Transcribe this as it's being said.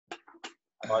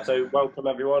Right, so welcome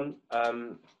everyone.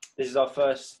 This is our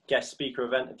first guest speaker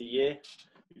event of the year.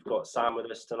 We've got Sam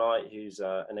with us tonight, who's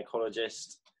an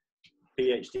ecologist,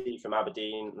 PhD from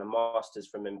Aberdeen, and a master's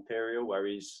from Imperial, where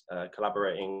he's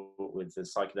collaborating with the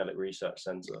Psychedelic Research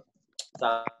Centre.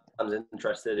 Sam's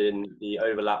interested in the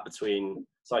overlap between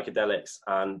psychedelics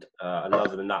and a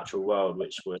love of the natural world,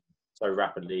 which we're so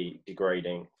rapidly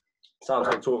degrading. Sam's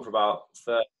going to talk for about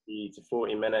 30 to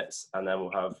 40 minutes, and then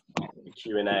we'll have a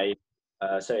Q&A.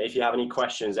 So if you have any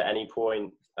questions at any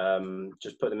point,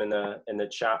 just put them in the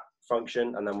chat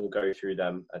function, and then we'll go through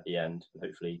them at the end and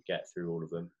hopefully get through all of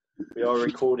them. We are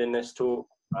recording this talk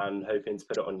and hoping to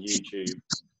put it on YouTube,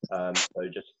 so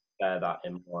just bear that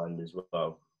in mind as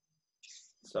well.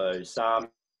 So Sam,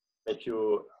 if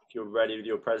you're ready with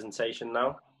your presentation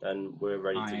now, then we're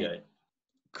ready to go.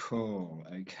 Cool.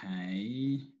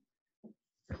 Okay.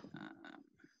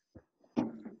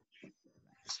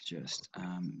 Let's just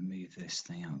move this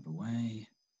thing out of the way.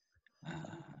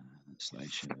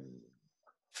 Slideshow.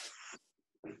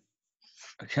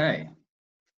 Okay.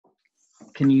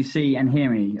 Can you see and hear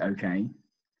me okay?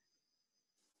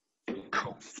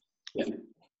 Cool.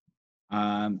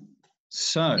 Yeah.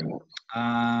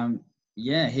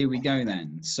 Yeah, here we go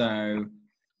then. So,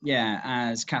 yeah,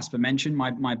 as Casper mentioned,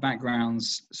 my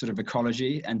background's sort of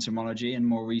ecology, entomology, and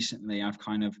more recently I've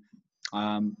kind of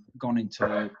gone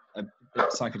into a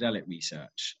psychedelic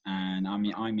research, and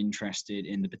I'm interested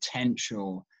in the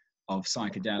potential of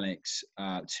psychedelics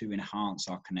to enhance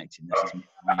our connectedness to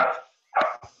life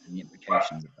and the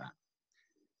implications of that.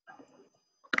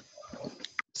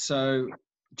 So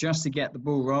just to get the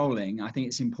ball rolling, I think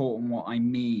it's important what I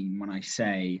mean when I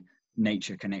say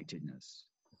nature connectedness.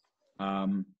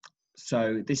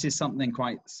 So this is something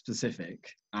quite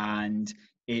specific, and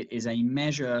it is a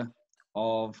measure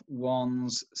of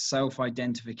one's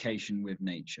self-identification with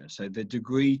nature. So the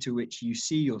degree to which you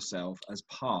see yourself as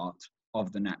part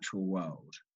of the natural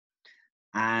world.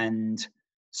 And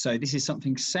so this is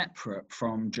something separate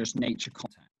from just nature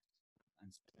contact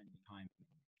and spending time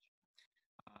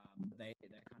with nature.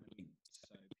 They're kind of linked.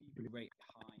 So people who rate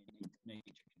high in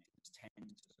nature connectedness tend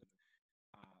to sort of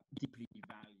deeply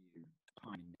value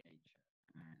time in nature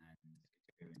and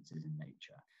experiences in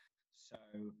nature.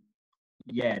 So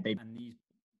yeah, these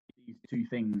two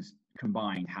things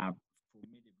combined have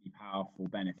formidably powerful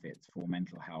benefits for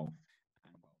mental health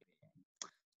and well-being.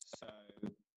 So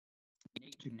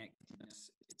nature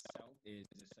connectedness itself is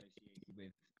associated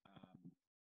with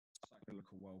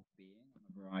psychological well-being on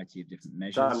a variety of different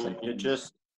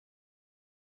measures.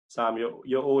 Sam,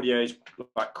 your audio is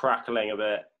like crackling a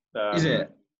bit. Is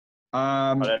it?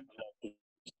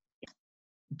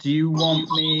 Do you want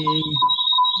me?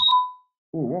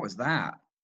 Oh, what was that?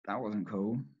 That wasn't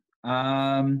cool.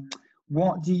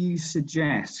 What do you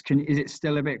suggest? Is it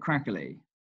still a bit crackly?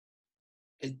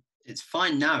 It's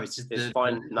fine now. It's just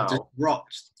fine now. It just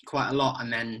dropped quite a lot,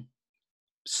 and then.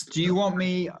 Do you want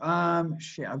me?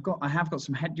 Shit, I have got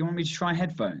some do you want me to try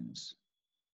headphones?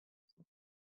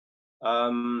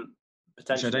 Potentially.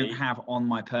 Which I don't have on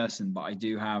my person, but I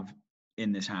do have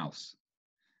in this house.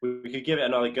 We could give it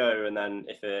another go, and then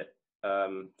if it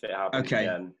happens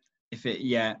again.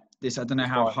 I don't know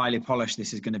how highly polished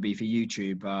this is going to be for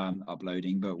YouTube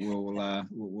uploading, but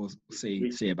we'll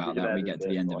see about that when we get to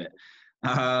the end of it.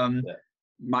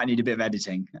 Might need a bit of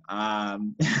editing.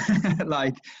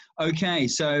 Okay,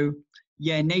 so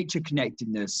yeah, nature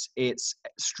connectedness, it's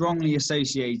strongly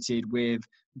associated with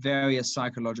various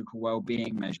psychological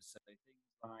well-being measures. So things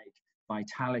like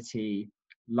vitality,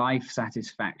 life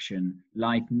satisfaction,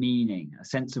 life meaning, a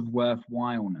sense of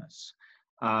worthwhileness,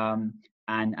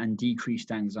 and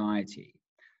decreased anxiety.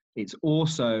 It's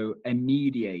also a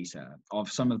mediator of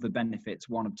some of the benefits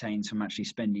one obtains from actually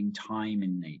spending time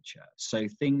in nature. So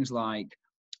things like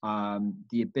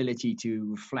the ability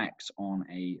to reflect on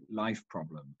a life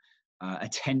problem,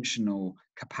 attentional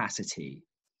capacity,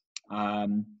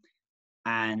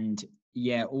 and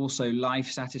yeah, also life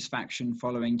satisfaction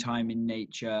following time in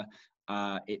nature.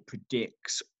 It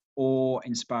predicts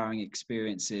awe-inspiring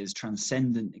experiences,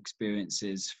 transcendent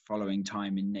experiences following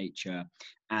time in nature.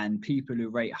 And people who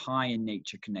rate high in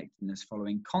nature connectedness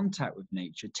following contact with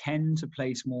nature tend to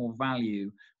place more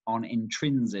value on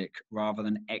intrinsic rather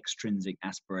than extrinsic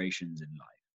aspirations in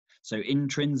life. So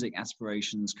intrinsic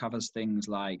aspirations covers things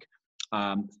like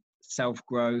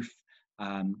self-growth,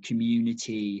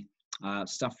 community,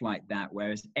 stuff like that,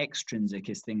 whereas extrinsic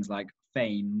is things like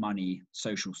fame, money,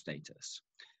 social status.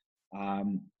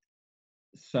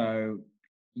 So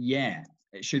yeah,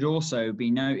 it should also be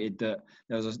noted that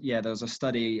there was a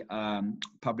study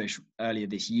published earlier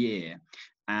this year,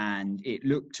 and it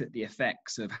looked at the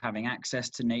effects of having access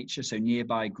to nature, so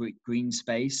nearby green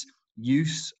space,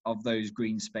 use of those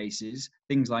green spaces,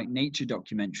 things like nature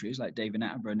documentaries, like David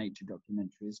Attenborough nature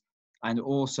documentaries, and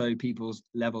also people's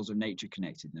levels of nature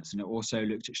connectedness. And it also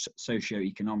looked at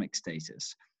socioeconomic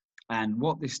status. And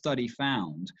what this study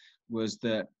found was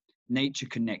that nature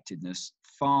connectedness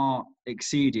far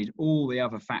exceeded all the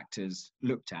other factors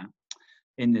looked at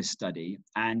in this study,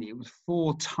 and it was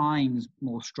 4 times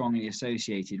more strongly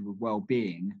associated with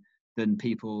well-being than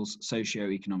people's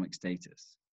socioeconomic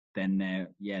status, than their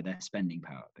spending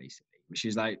power, basically, which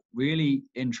is like really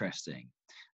interesting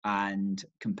and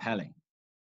compelling.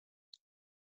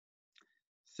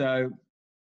 So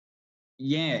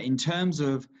yeah, in terms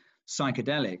of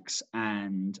psychedelics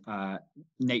and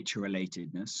nature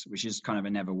relatedness, which is kind of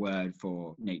another word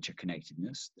for nature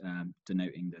connectedness,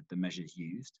 denoting the measures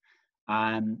used.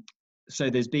 So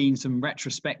there's been some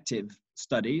retrospective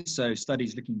studies, so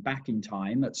studies looking back in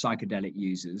time at psychedelic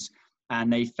users,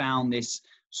 and they found this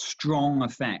strong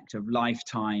effect of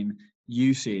lifetime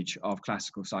usage of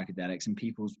classical psychedelics and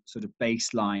people's sort of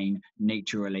baseline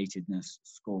nature relatedness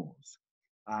scores.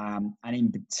 And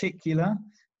in particular,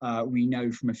 we know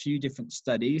from a few different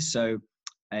studies. So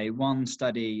one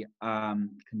study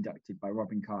conducted by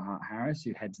Robin Carhart-Harris,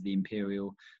 who heads the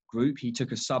Imperial group, he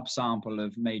took a subsample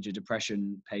of major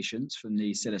depression patients from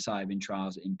the psilocybin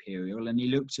trials at Imperial, and he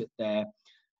looked at their,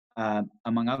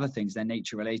 among other things, their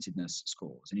nature relatedness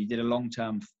scores. And he did a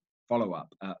long-term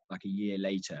follow-up like a year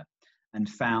later, and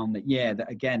found that, that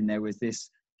again, there was this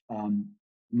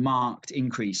marked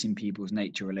increase in people's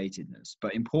nature relatedness.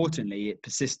 But importantly, it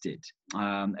persisted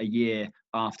a year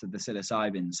after the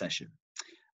psilocybin session.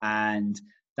 And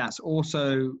that's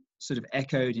also sort of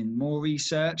echoed in more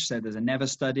research. So there's another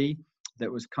study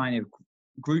that was kind of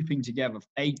grouping together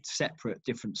 8 separate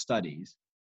different studies,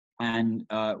 and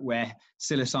where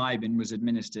psilocybin was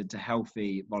administered to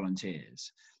healthy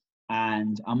volunteers.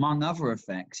 And among other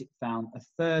effects, it found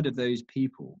 1/3 of those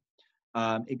people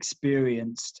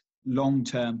experienced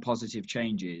long-term positive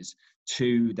changes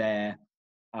to their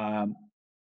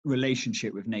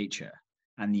relationship with nature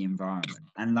and the environment.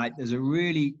 And like, there's a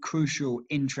really crucial,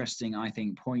 interesting, I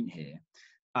think, point here.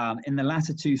 In the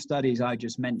latter 2 studies I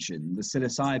just mentioned, the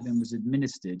psilocybin was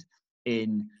administered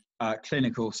in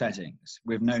clinical settings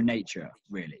with no nature,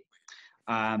 really.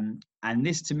 And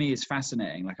this to me is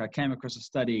fascinating. Like, I came across a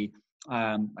study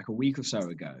like a week or so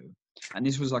ago, and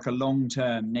this was like a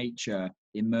long-term nature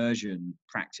immersion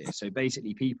practice. So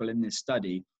basically, people in this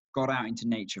study got out into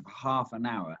nature for half an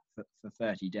hour for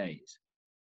 30 days.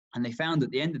 And they found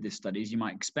at the end of this study, as you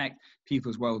might expect,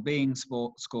 people's well-being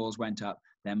scores went up,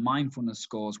 their mindfulness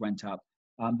scores went up.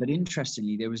 But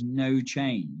interestingly, there was no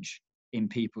change in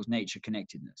people's nature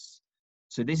connectedness.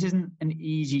 So this isn't an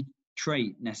easy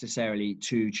trait necessarily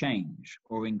to change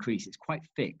or increase. It's quite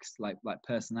fixed, like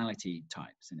personality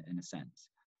types in a sense.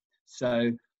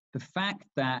 So the fact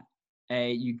that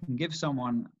you can give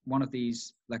someone one of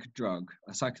these, like a drug,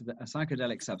 a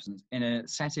psychedelic substance, in a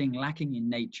setting lacking in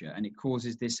nature, and it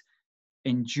causes this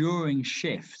enduring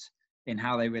shift in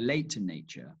how they relate to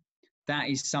nature, that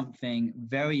is something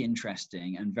very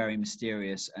interesting and very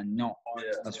mysterious, and not,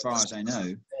 as far as I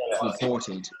know,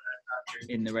 reported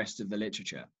in the rest of the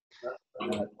literature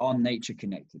on nature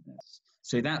connectedness.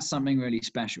 So that's something really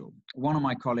special. One of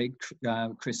my colleagues,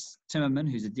 Chris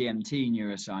Timmerman, who's a DMT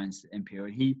neuroscience at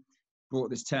Imperial, he brought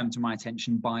this term to my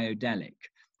attention, biodelic,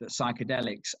 that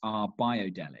psychedelics are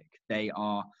biodelic. They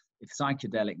are, if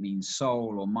psychedelic means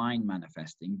soul or mind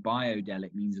manifesting,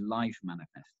 biodelic means life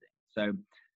manifesting. So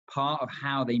part of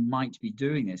how they might be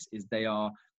doing this is they are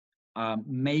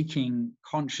making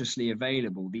consciously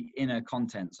available the inner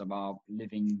contents of our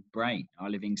living brain, our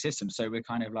living system. So we're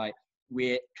kind of like,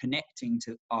 we're connecting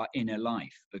to our inner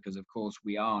life, because of course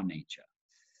we are nature.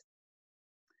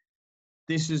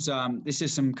 This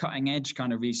is some cutting edge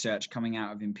kind of research coming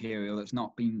out of Imperial that's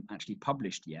not been actually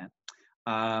published yet.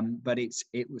 But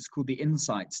it was called the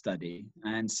Insight Study,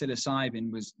 and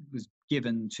psilocybin was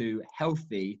given to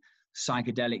healthy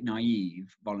psychedelic naive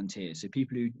volunteers, so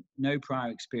people who no prior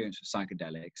experience with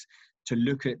psychedelics, to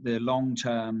look at the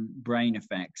long-term brain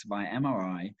effects via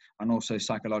MRI and also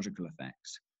psychological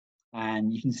effects.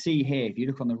 And you can see here, if you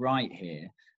look on the right here,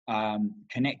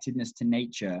 connectedness to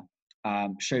nature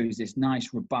shows this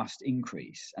nice robust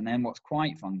increase. And then what's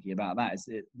quite funky about that is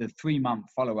that the 3-month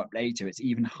follow-up later, it's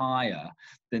even higher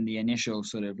than the initial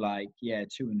sort of like 2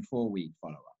 and 4 week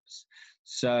follow-ups.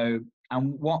 So,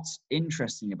 and what's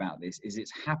interesting about this is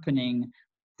it's happening,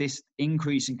 this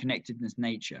increase in connectedness to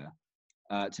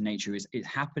nature is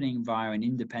happening via an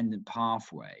independent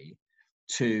pathway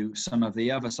to some of the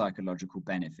other psychological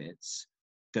benefits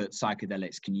that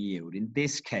psychedelics can yield. In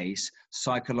this case,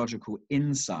 psychological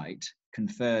insight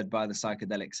conferred by the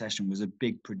psychedelic session was a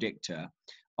big predictor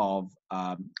of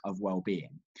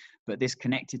well-being. But this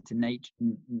connected to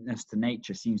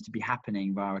nature seems to be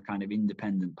happening via a kind of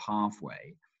independent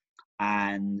pathway.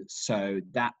 And so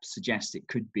that suggests it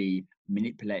could be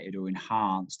manipulated or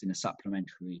enhanced in a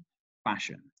supplementary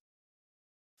fashion.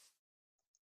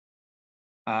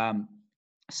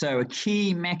 So a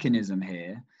key mechanism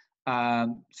here,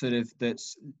 sort of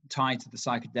that's tied to the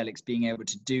psychedelics being able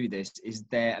to do this, is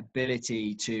their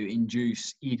ability to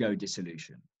induce ego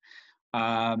dissolution.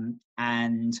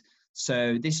 And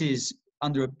so this is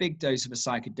under a big dose of a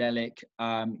psychedelic,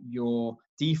 your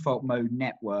default mode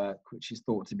network, which is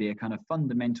thought to be a kind of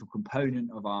fundamental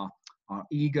component of our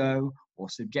ego or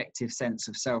subjective sense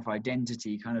of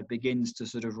self-identity, kind of begins to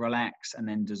sort of relax and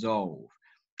then dissolve.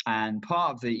 And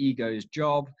part of the ego's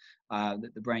job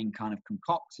that the brain kind of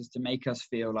concocts is to make us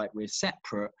feel like we're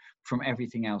separate from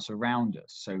everything else around us,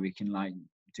 so we can like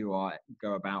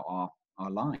go about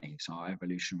our lives, our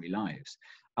evolutionary lives.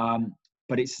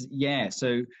 But it's, yeah,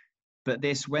 so, but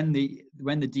this, when the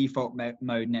default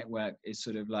mode network is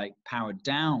sort of like powered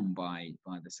down by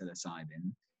the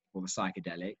psilocybin or the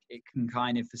psychedelic, it can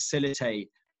kind of facilitate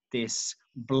this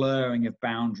blurring of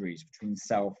boundaries between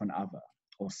self and other,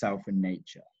 or self and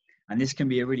nature. And this can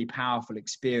be a really powerful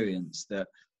experience that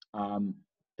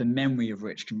the memory of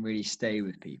which can really stay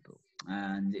with people.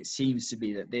 And it seems to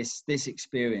be that this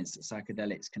experience that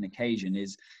psychedelics can occasion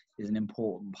is an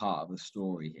important part of the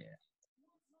story here.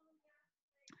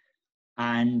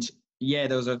 And yeah,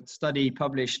 there was a study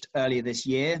published earlier this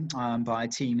year by a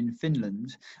team in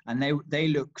Finland, and they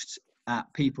looked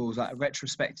at people's, like a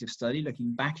retrospective study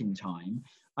looking back in time,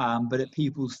 but at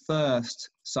people's first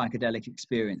psychedelic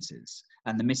experiences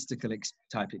and the mystical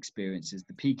type experiences,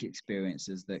 the peak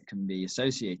experiences that can be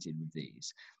associated with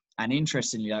these. And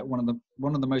interestingly, like one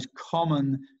of the most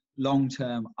common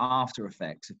long-term after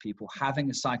effects of people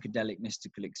having a psychedelic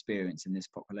mystical experience in this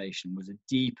population was a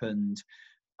deepened,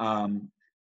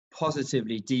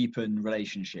 positively deepened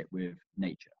relationship with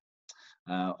nature,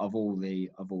 of all the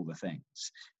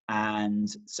things. And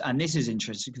this is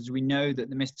interesting because we know that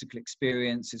the mystical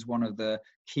experience is one of the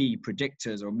key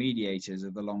predictors or mediators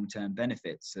of the long-term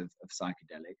benefits of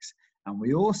psychedelics. And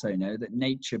we also know that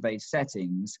nature-based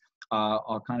settings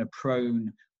are kind of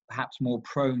perhaps more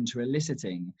prone to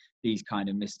eliciting these kind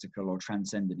of mystical or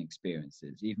transcendent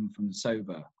experiences, even from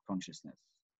sober consciousness.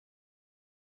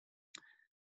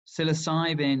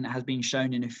 Psilocybin has been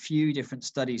shown in a few different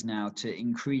studies now to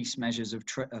increase measures of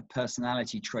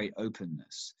personality trait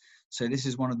openness. So this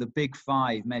is one of the big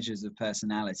 5 measures of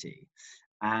personality,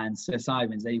 and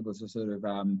psilocybin is able to sort of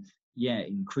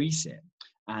increase it.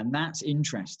 And that's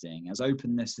interesting, as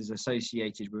openness is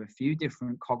associated with a few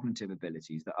different cognitive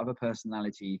abilities that other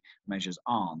personality measures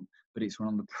aren't, but it's one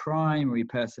of the primary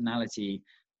personality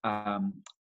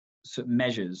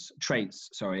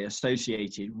traits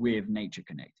associated with nature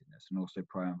connectedness and also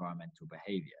pro-environmental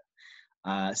behavior.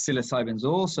 Psilocybin's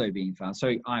also being found,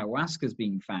 ayahuasca's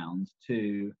being found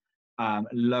to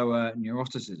lower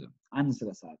neuroticism, and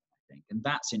psilocybin, I think. And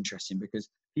that's interesting because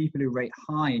people who rate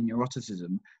high in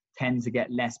neuroticism tend to get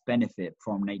less benefit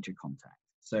from nature contact.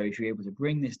 So if you're able to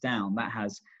bring this down, that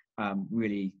has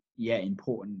really,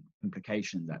 important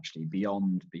implications actually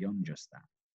beyond just that.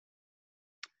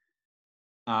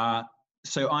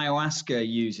 So ayahuasca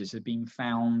users have been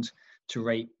found to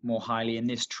rate more highly in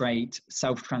this trait,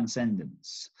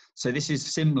 self-transcendence. So this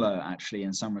is similar actually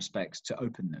in some respects to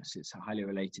openness. It's highly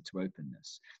related to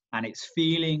openness. And it's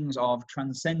feelings of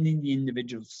transcending the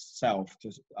individual self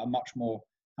to a much more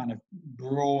kind of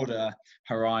broader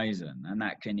horizon. And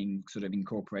that can sort of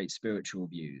incorporate spiritual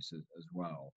views as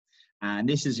well. And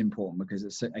this is important because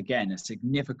it's, again, a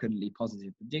significantly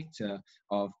positive predictor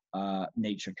of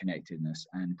nature connectedness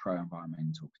and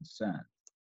pro-environmental concern.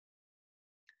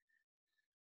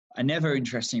 Another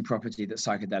interesting property that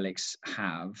psychedelics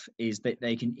have is that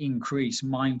they can increase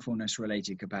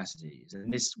mindfulness-related capacities.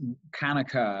 And this can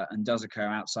occur and does occur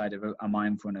outside of a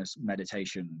mindfulness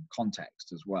meditation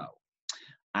context as well.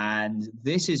 And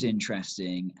this is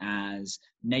interesting as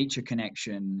nature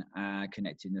connection,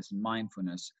 connectedness, and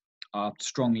mindfulness are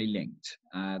strongly linked.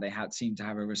 They seem to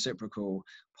have a reciprocal,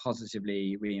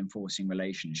 positively reinforcing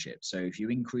relationship. So if you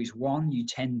increase one, you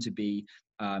tend to be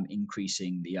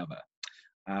increasing the other.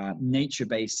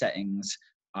 Nature-based settings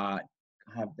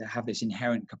have this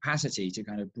inherent capacity to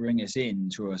kind of bring us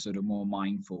into a sort of more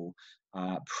mindful,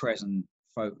 present,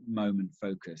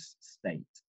 moment-focused state.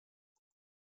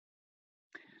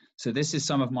 So this is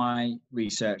some of my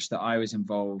research that I was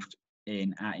involved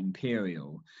in at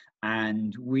Imperial.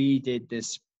 And we did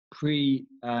this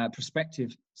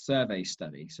prospective survey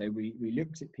study. So we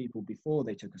looked at people before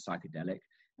they took a psychedelic,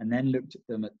 and then looked at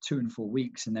them at 2 and 4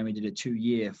 weeks, and then we did a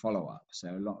 2-year follow-up. So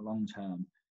a long-term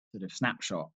sort of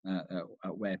snapshot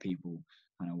at where people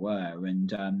kind of were.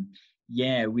 And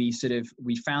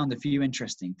we found a few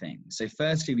interesting things. So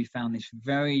firstly, we found this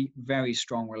very, very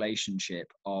strong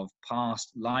relationship of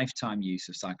past lifetime use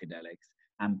of psychedelics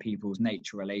and people's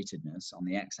nature relatedness on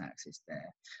the x-axis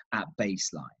there at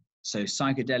baseline. So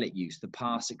psychedelic use, the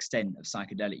past extent of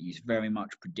psychedelic use very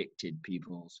much predicted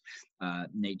people's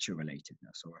nature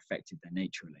relatedness, or affected their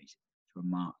nature relatedness to a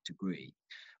marked degree.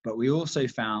 But we also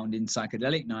found in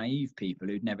psychedelic naive people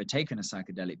who'd never taken a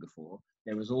psychedelic before,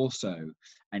 there was also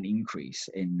an increase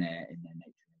in their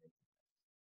nature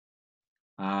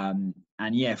relatedness.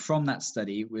 And yeah, from that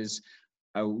study, it was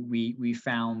we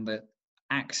found that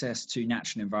access to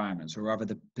natural environments, or rather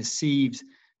the perceived,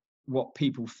 what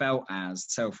people felt as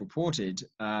self-reported,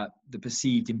 the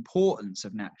perceived importance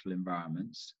of natural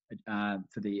environments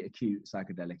for the acute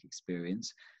psychedelic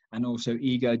experience, and also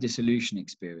ego dissolution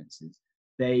experiences,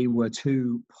 they were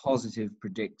 2 positive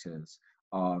predictors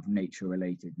of nature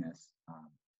relatedness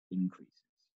increases.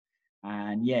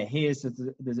 And yeah,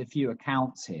 there's a few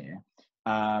accounts here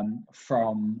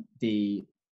from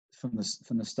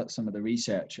some of the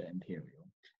research at Imperial,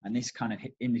 and this kind of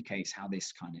indicates how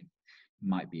this kind of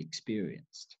might be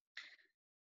experienced.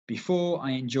 Before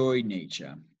I enjoyed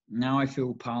nature, now I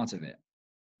feel part of it.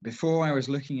 Before I was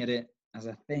looking at it as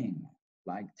a thing,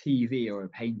 like TV or a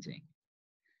painting.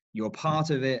 You're part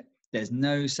of it. There's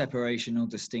no separation or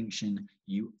distinction.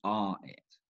 You are it.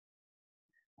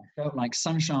 I felt like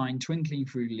sunshine twinkling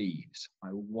through leaves. I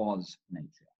was nature.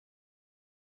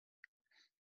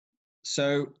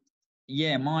 So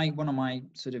yeah, one of my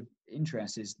sort of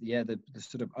interests is the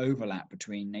sort of overlap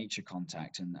between nature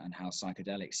contact and how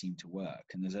psychedelics seem to work.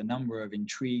 And there's a number of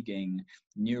intriguing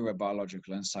neurobiological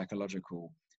and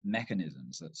psychological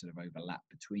mechanisms that sort of overlap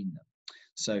between them.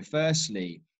 So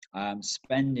firstly,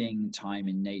 spending time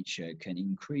in nature can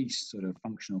increase sort of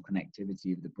functional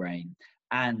connectivity of the brain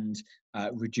and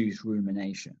reduce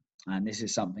rumination. And this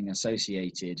is something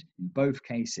associated in both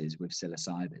cases with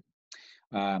psilocybin.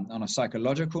 On a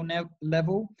psychological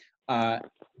level,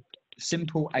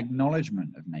 simple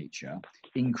acknowledgement of nature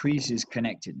increases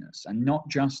connectedness, and not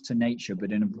just to nature,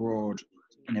 but in a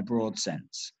broad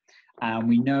sense. And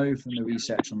we know from the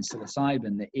research on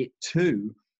psilocybin that it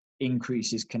too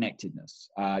increases connectedness,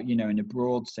 in a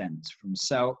broad sense, from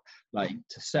self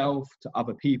to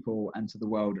other people and to the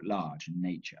world at large and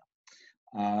nature.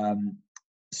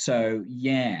 So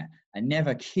yeah,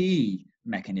 another key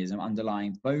mechanism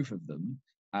underlying both of them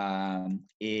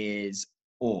is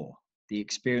awe, the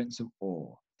experience of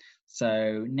awe.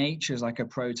 So nature is like a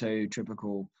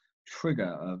prototypical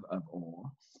trigger of awe,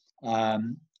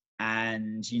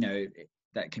 and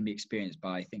that can be experienced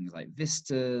by things like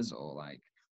vistas, or like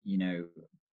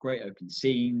great open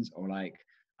scenes, or like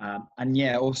and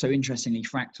yeah, also interestingly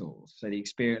fractals. So the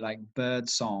experience like bird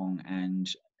song and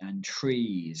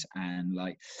trees, and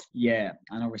like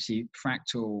and obviously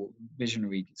fractal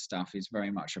visionary stuff is very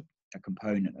much a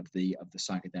component of the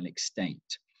psychedelic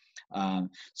state.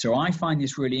 So I find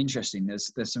this really interesting.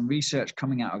 There's some research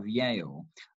coming out of Yale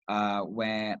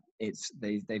where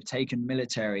they've taken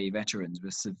military veterans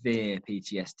with severe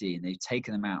PTSD, and they've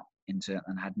taken them out into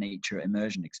and had nature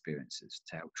immersion experiences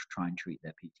to help try and treat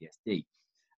their PTSD.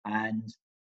 And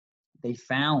they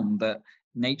found that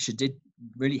nature did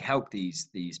really help these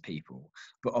people.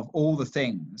 But of all the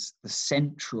things, the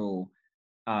central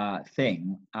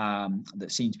thing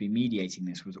that seemed to be mediating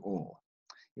this was awe.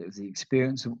 It was the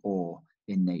experience of awe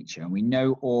in nature. And we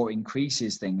know awe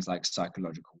increases things like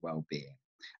psychological well-being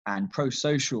and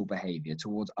pro-social behavior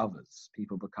towards others.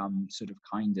 People become sort of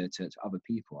kinder to other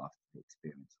people after they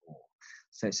experience awe.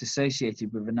 So it's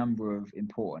associated with a number of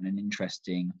important and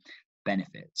interesting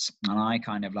benefits. And I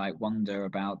kind of like wonder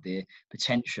about the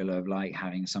potential of like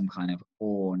having some kind of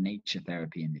awe nature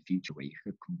therapy in the future, where you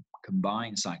could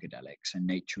combine psychedelics and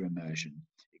nature immersion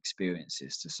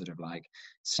experiences to sort of like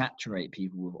saturate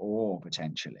people with awe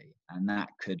potentially, and that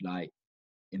could like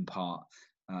impart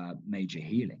major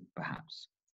healing perhaps.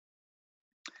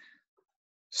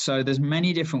 So there's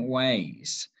many different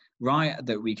ways, right,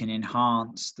 that we can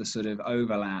enhance the sort of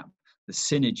overlap, the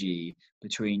synergy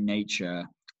between nature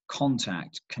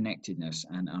contact, connectedness,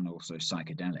 and also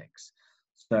psychedelics.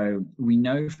 So we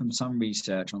know from some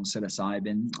research on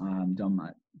psilocybin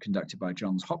conducted by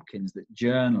Johns Hopkins that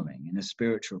journaling in a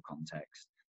spiritual context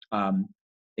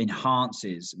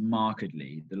enhances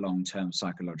markedly the long-term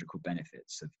psychological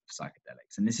benefits of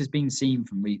psychedelics. And this has been seen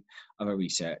from other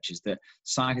research, is that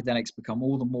psychedelics become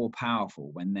all the more powerful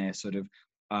when they're sort of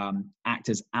act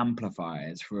as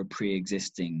amplifiers for a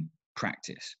pre-existing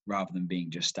practice rather than being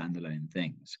just standalone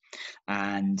things.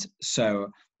 And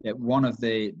so one of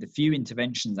the few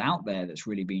interventions out there that's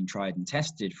really been tried and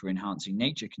tested for enhancing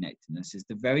nature connectedness is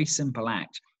the very simple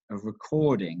act of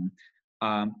recording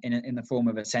in the form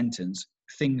of a sentence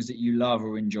things that you love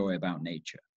or enjoy about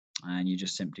nature. And you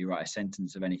just simply write a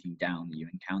sentence of anything down that you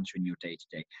encounter in your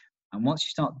day-to-day. And once you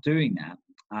start doing that,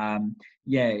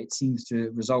 it seems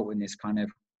to result in this kind of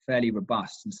fairly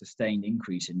robust and sustained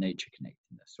increase in nature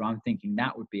connectedness. So I'm thinking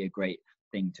that would be a great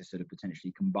thing to sort of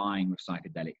potentially combine with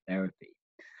psychedelic therapy.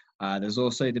 There's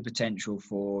also the potential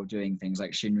for doing things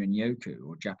like Shinrin-yoku,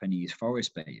 or Japanese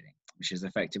forest bathing, which is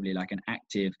effectively like an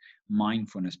active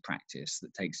mindfulness practice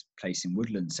that takes place in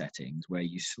woodland settings, where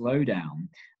you slow down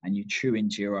and you tune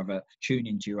into your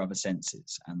other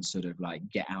senses and sort of like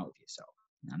get out of yourself.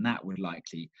 And that would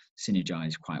likely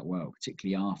synergize quite well,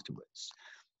 particularly afterwards.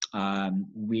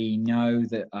 We know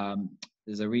that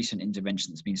there's a recent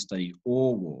intervention that's been studied,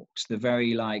 awe walks, the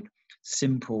very like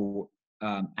simple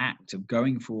act of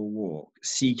going for a walk,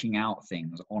 seeking out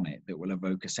things on it that will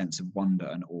evoke a sense of wonder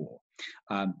and awe.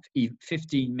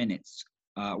 15 minutes,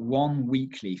 one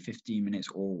weekly 15 minutes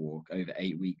awe walk over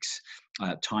 8 weeks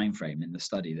time frame in the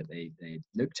study that they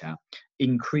looked at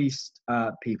increased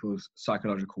people's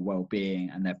psychological well-being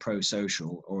and their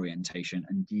pro-social orientation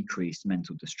and decreased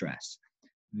mental distress.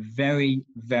 Very,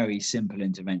 very simple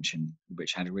intervention,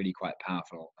 which had really quite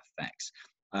powerful effects.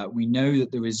 We know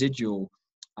that the residual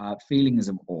feelings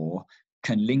of awe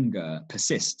can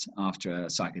persist after a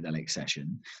psychedelic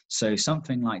session. So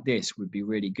something like this would be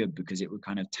really good because it would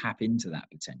kind of tap into that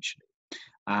potentially.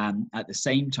 At the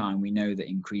same time, we know that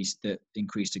increased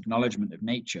acknowledgement of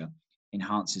nature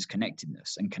enhances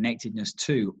connectedness, and connectedness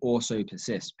too also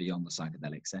persists beyond the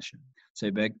psychedelic session.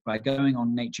 So by going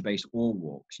on nature-based awe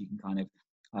walks, you can kind of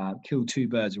kill two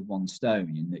birds with one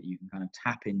stone, in that you can kind of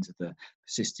tap into the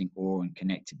persisting awe and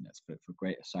connectedness for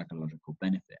greater psychological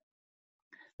benefit.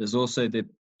 There's also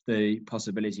the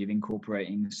possibility of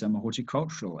incorporating some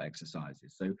horticultural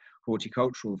exercises. So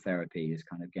horticultural therapy is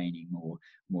kind of gaining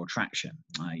more traction,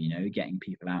 getting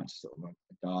people out to sort of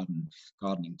a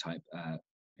gardening type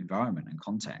environment and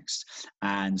context.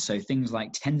 And so things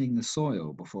like tending the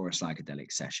soil before a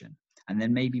psychedelic session, and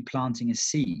then maybe planting a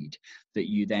seed that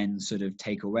you then sort of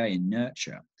take away and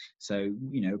nurture. So,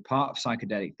 part of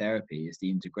psychedelic therapy is the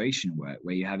integration work,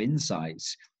 where you have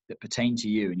insights that pertain to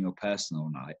you and your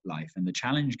personal life. And the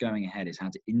challenge going ahead is how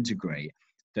to integrate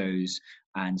those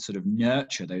and sort of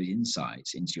nurture those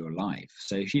insights into your life.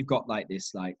 So if you've got like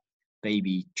this like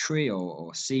baby tree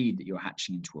or seed that you're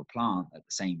hatching into a plant at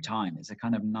the same time, it's a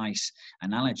kind of nice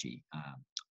analogy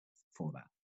for that.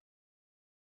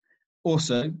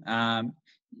 Also,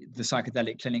 the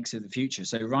psychedelic clinics of the future.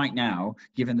 So right now,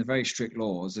 given the very strict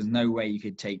laws, there's no way you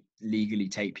could legally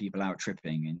take people out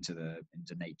tripping into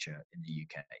nature in the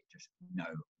UK. Just no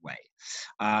way.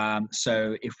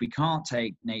 So if we can't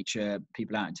take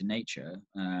people out into nature,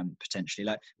 potentially,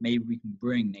 like maybe we can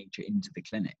bring nature into the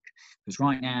clinic. Because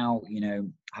right now,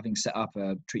 having set up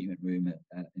a treatment room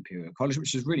at Imperial College,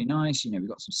 which is really nice, we've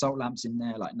got some salt lamps in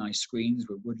there, like nice screens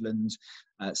with woodlands,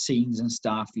 scenes and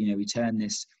stuff. We turn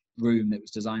this room that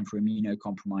was designed for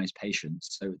immunocompromised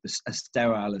patients, so as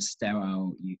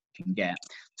sterile you can get,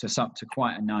 to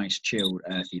quite a nice chilled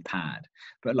earthy pad.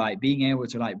 But like being able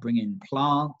to like bring in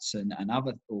plants and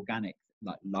other organic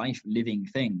like life living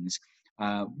things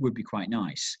would be quite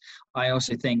nice. I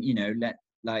also think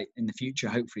like in the future,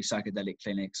 hopefully psychedelic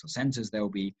clinics or centers, they'll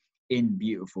be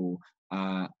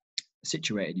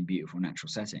situated in beautiful natural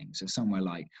settings, so somewhere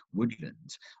like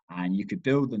woodland, and you could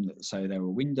build them so there were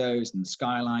windows and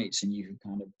skylights, and you could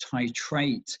kind of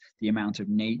titrate the amount of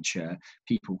nature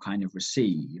people kind of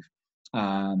receive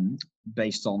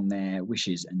based on their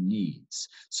wishes and needs.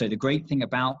 So the great thing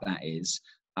about that is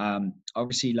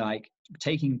obviously like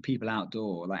taking people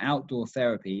outdoor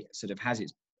therapy sort of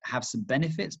have some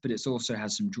benefits, but it also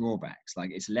has some drawbacks. Like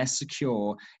it's less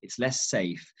secure, it's less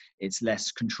safe, it's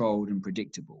less controlled and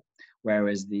predictable.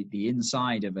 Whereas the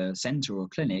inside of a center or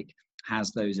clinic has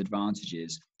those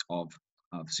advantages of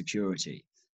security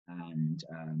and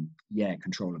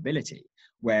controllability.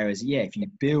 Whereas if you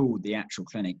build the actual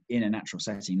clinic in a natural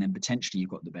setting, then potentially you've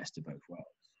got the best of both worlds.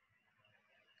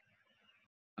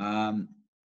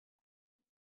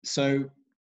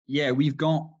 We've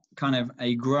got kind of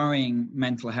a growing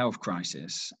mental health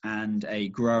crisis and a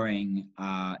growing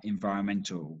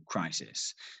environmental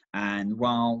crisis. And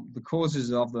while the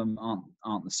causes of them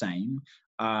aren't the same,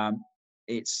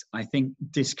 it's, I think,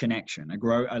 disconnection, a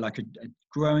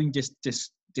growing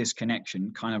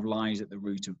disconnection kind of lies at the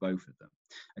root of both of them.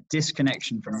 A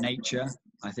disconnection from nature,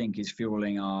 I think, is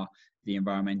fueling the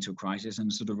environmental crisis,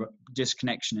 and sort of a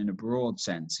disconnection in a broad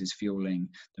sense is fueling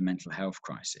the mental health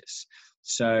crisis.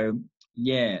 So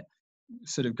yeah,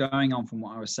 sort of going on from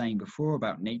what I was saying before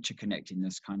about nature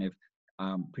connectedness, kind of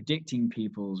predicting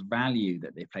people's value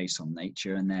that they place on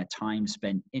nature and their time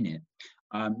spent in it.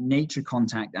 Nature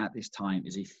contact at this time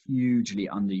is a hugely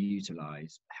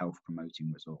underutilized health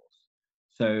promoting resource.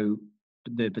 So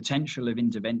the potential of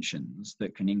interventions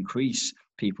that can increase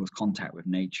people's contact with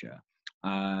nature,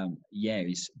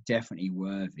 is definitely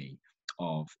worthy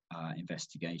of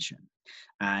investigation.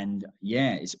 And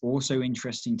yeah, it's also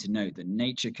interesting to note that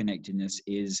nature connectedness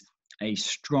is a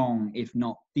strong, if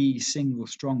not the single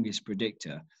strongest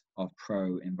predictor of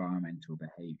pro-environmental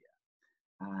behavior.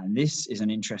 And this is an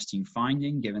interesting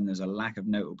finding, given there's a lack of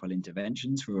notable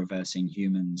interventions for reversing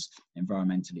humans'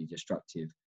 environmentally destructive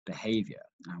behavior.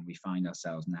 And we find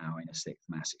ourselves now in a sixth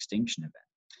mass extinction event.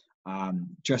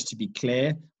 Just to be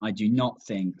clear, I do not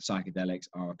think psychedelics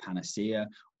are a panacea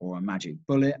or a magic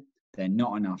bullet. They're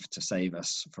not enough to save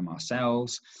us from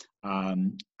ourselves,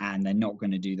 and they're not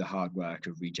going to do the hard work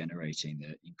of regenerating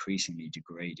the increasingly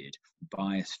degraded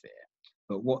biosphere.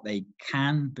 But what they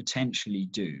can potentially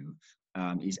do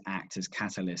is act as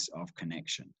catalysts of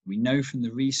connection. We know from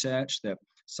the research that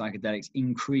psychedelics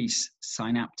increase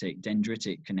synaptic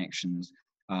dendritic connections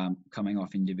coming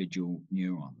off individual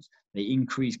neurons. They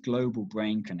increase global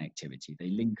brain connectivity. They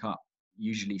link up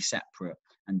usually separate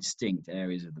and distinct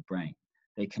areas of the brain.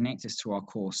 They connect us to our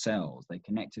core cells. They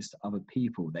connect us to other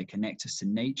people. They connect us to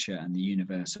nature and the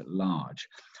universe at large.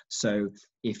 So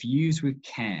if used with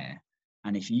care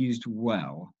and if used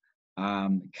well,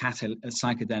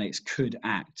 psychedelics could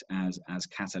act as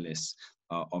catalysts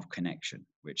of connection,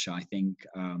 which I think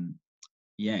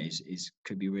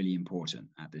could be really important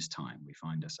at this time we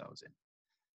find ourselves in.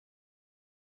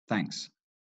 Thanks.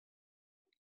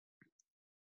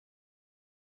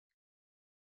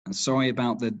 And sorry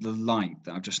about the light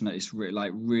that I've just noticed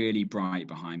really bright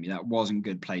behind me. That wasn't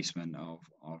good placement of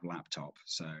laptop.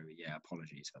 So yeah,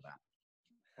 apologies for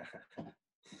that.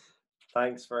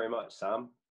 Thanks very much, Sam.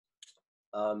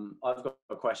 I've got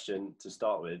a question to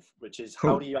start with, which is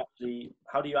cool.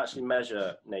 how do you actually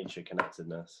measure nature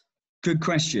connectedness? Good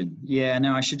question. Yeah,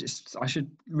 no, I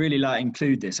should really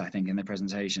include this, I think, in the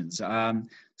presentations.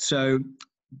 So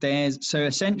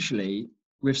essentially,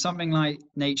 with something like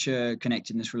nature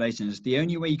connectedness relatedness, the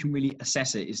only way you can really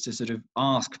assess it is to sort of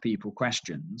ask people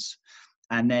questions,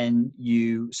 and then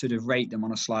you sort of rate them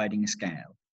on a sliding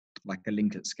scale, like a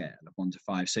Likert scale of 1 to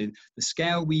 5. So the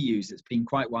scale we use that's been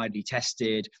quite widely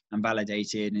tested and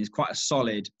validated and is quite a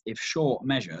solid, if short,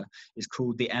 measure is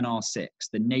called the NR6,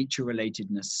 the Nature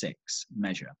Relatedness 6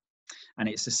 measure. And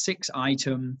it's a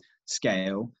 6-item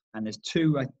scale, and there's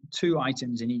two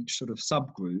items in each sort of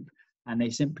subgroup, and they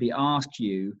simply ask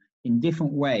you in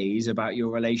different ways about your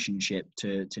relationship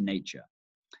to nature.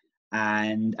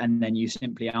 And then you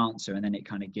simply answer, and then it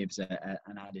kind of gives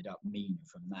an added up mean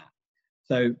from that.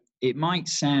 So it might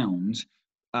sound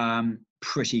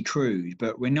pretty crude,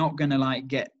 but we're not going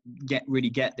to really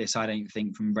get this, I don't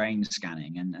think, from brain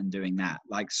scanning and doing that,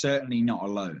 certainly not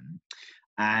alone.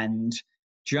 And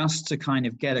just to kind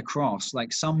of get across,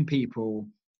 some people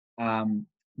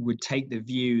would take the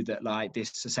view that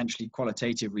this essentially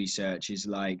qualitative research is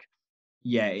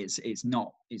it's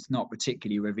not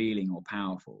particularly revealing or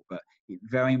powerful, but it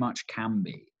very much can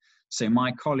be. So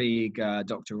my colleague,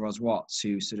 Dr. Ros Watts,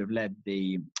 who sort of led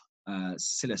the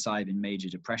Psilocybin major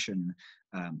depression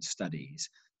studies,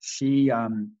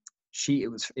 it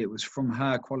was from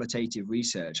her qualitative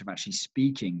research of actually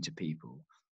speaking to people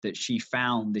that she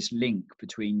found this link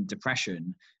between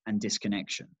depression and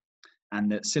disconnection,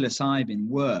 and that Psilocybin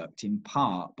worked in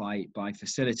part by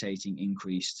facilitating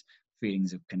increased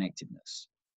feelings of connectedness.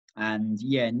 And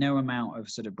yeah, no amount of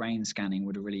sort of brain scanning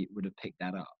would have picked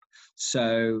that up.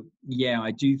 So yeah,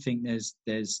 I do think there's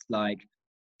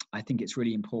I think it's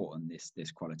really important,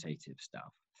 this qualitative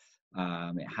stuff.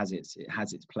 It has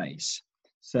its place.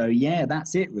 So yeah,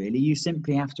 that's it really. You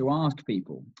simply have to ask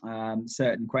people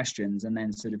certain questions and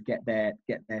then sort of get their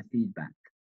feedback.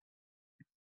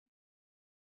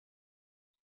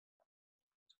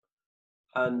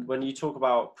 And when you talk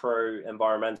about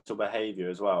pro-environmental behaviour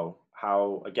as well,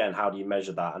 how do you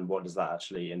measure that, and what does that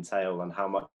actually entail, and how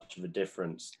much of a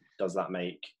difference does that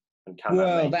make And can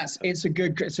Well, that make it's a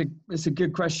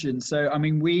good question. So, I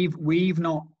mean,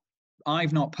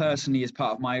 I've not personally, as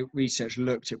part of my research,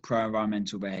 looked at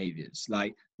pro-environmental behaviours.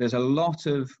 Like, there's a lot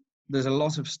of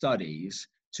studies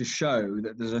to show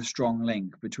that there's a strong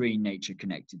link between nature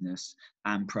connectedness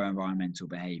and pro-environmental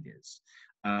behaviours.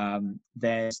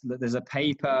 There's a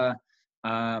paper,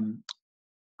 an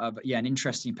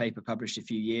interesting paper published a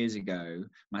few years ago,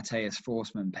 Matthias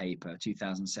Forsman paper,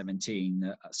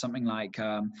 2017, something like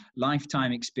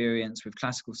lifetime experience with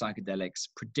classical psychedelics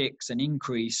predicts an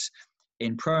increase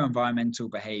in pro-environmental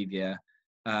behavior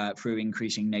through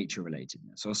increasing nature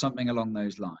relatedness, or something along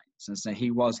those lines. And so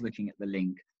he was looking at the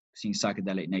link between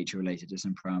psychedelic nature relatedness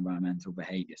and pro-environmental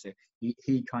behavior. So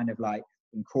he kind of like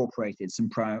incorporated some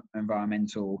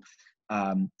pro-environmental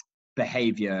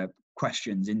behavior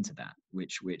questions into that,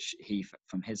 which he,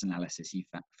 from his analysis, he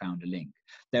found a link.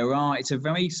 It's a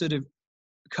very sort of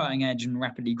cutting edge and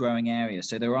rapidly growing area.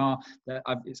 So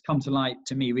it's come to light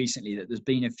to me recently that there's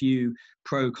been a few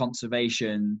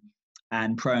pro-conservation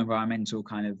and pro-environmental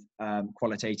kind of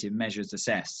qualitative measures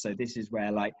assessed. So this is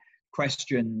where like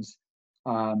questions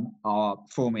are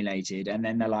formulated, and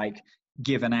then they're like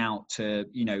given out to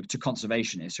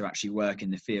conservationists who actually work in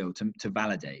the field to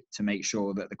validate, to make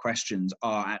sure that the questions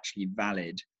are actually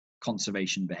valid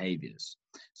conservation behaviors.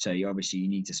 So you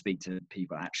need to speak to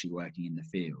people actually working in the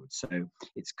field. So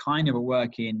it's kind of a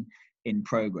work in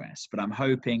progress, but I'm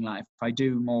hoping, like, if I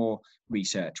do more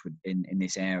research in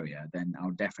this area, then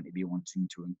I'll definitely be wanting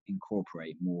to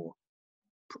incorporate more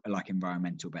like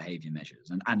environmental behavior measures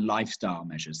and lifestyle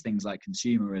measures. Things like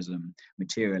consumerism,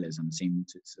 materialism seem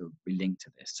to sort of be linked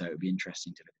to this. So it'd be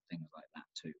interesting to look at things like that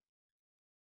too.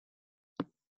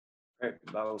 Great.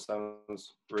 That all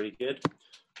sounds really good.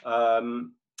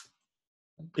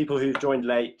 People who've joined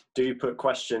late, do put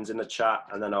questions in the chat,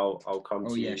 and then I'll come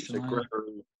to you. So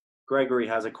Gregory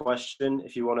has a question.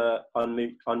 If you want to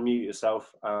unmute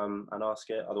yourself and ask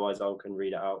it, otherwise I can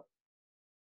read it out.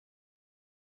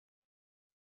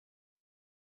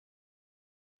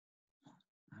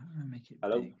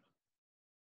 Hello. Big.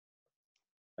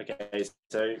 Okay,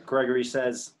 so Gregory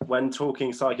says, when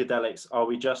talking psychedelics, are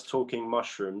we just talking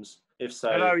mushrooms? If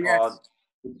so, hello, yes.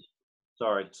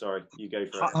 Sorry, you go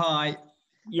for it. Hi.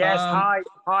 Yes,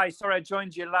 hi. Sorry, I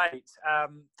joined you late.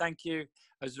 Thank you. It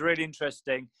was really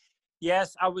interesting.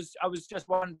 Yes, I was just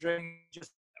wondering,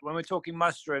 just when we're talking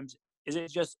mushrooms, is it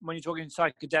just, when you're talking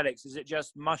psychedelics, is it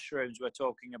just mushrooms we're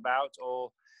talking about, or?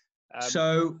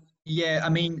 So yeah, I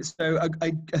mean, so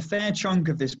a fair chunk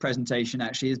of this presentation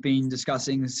actually has been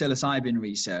discussing psilocybin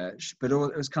research, but it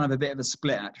was kind of a bit of a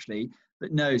split actually.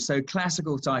 But no, so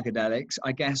classical psychedelics,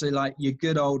 I guess, are like your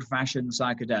good old-fashioned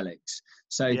psychedelics.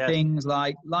 So yes, things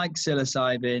like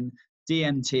psilocybin,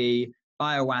 DMT,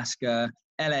 ayahuasca,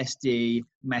 LSD,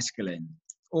 mescaline,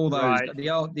 all those, right, the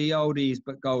oldies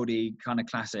but goldie kind of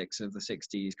classics of the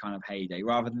 60s kind of heyday,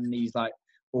 rather than these like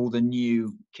all the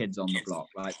new kids on the block,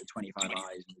 like the 25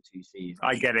 I's and the 2 C's.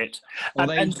 I get it. Well,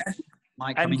 they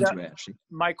might come into it, actually.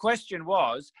 My question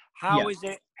was, how is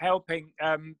it helping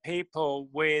people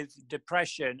with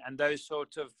depression and those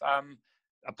sort of,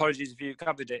 apologies if you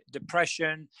covered it,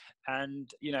 depression,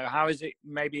 and, how is it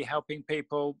maybe helping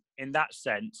people in that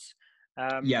sense?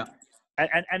 And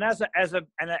as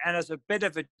a bit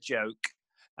of a joke,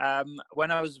 when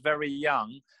I was very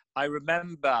young, I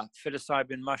remember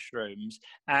psilocybin mushrooms,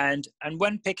 and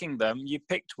when picking them, you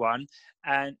picked one,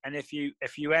 and if you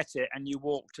ate it and you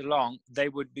walked along, they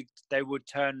would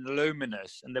turn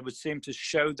luminous, and they would seem to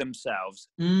show themselves,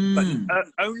 but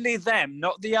only them,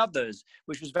 not the others,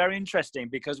 which was very interesting,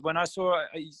 because when I saw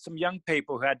some young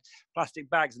people who had plastic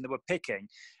bags and they were picking,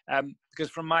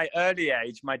 because from my early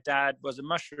age, my dad was a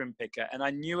mushroom picker, and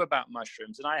I knew about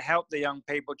mushrooms, and I helped the young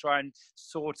people try and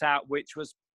sort out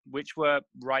which were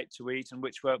right to eat and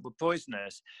which were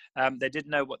poisonous. They didn't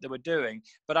know what they were doing,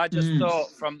 but I just thought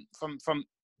from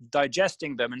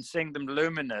digesting them and seeing them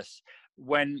luminous,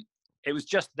 when it was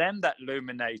just them that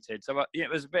illuminated. So it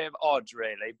was a bit of odd,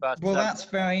 really. But well, that's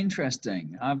very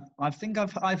interesting. I think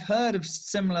I've heard of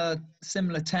similar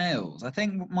tales. I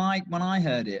think when I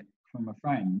heard it from a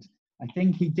friend, I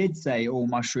think he did say all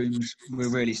mushrooms were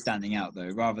really standing out, though,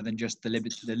 rather than just the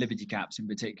Liberty Caps in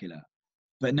particular.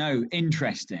 But no,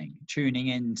 interesting. Tuning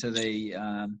into the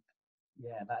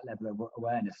that level of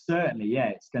awareness. Certainly, yeah,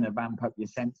 it's going to vamp up your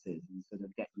senses and sort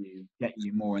of get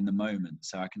you more in the moment.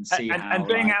 So I can see and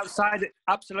being outside,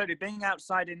 absolutely being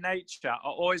outside in nature. I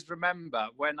always remember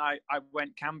when I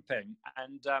went camping,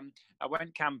 and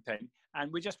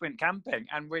we just went camping,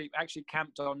 and we actually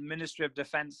camped on Ministry of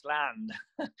Defence land,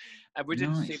 and we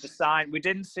didn't see the sign. We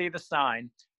didn't see the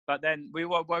sign. But then we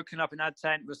were woken up in our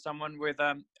tent with someone with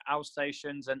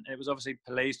Alsatians, and it was obviously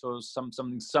police or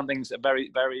something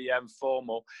very very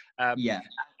formal. Yeah.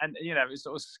 And you know, it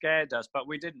sort of scared us, but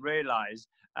we didn't realise.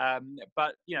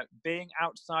 But you know, being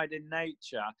outside in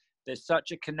nature, there's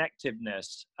such a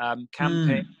connectiveness.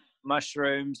 Camping,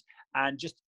 mushrooms, and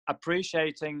just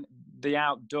appreciating the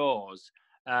outdoors.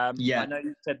 Yeah. I know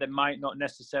you said there might not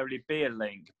necessarily be a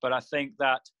link, but I think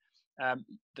that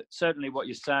certainly what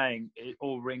you're saying, it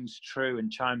all rings true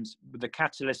and chimes with the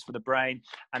catalyst for the brain,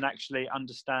 and actually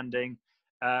understanding,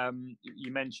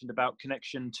 you mentioned about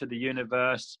connection to the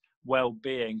universe,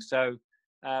 well-being. So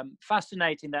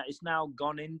fascinating that it's now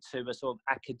gone into a sort of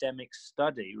academic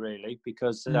study, really,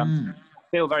 because I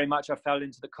feel very much I fell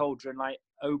into the cauldron like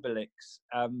Obelix,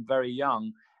 very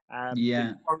young.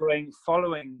 Yeah.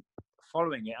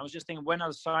 Following it. I was just thinking, when are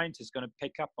the scientists going to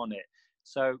pick up on it?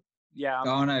 So yeah.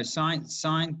 Oh no, science.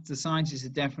 The scientists are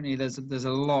definitely, there's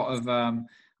a lot of.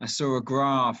 I saw a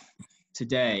graph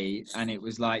today, and it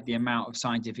was like the amount of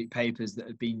scientific papers that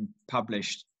have been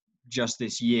published just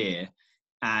this year,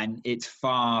 and it's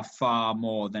far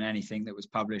more than anything that was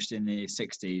published in the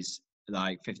 60s,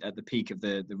 like at the peak of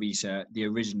the research, the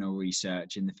original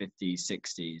research in the 50s,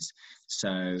 60s.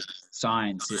 So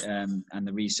science and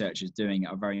the researchers doing it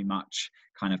are very much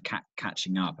kind of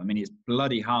catching up. I mean, it's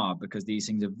bloody hard because these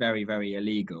things are very, very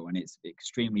illegal, and it's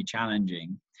extremely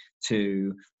challenging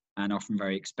to, and often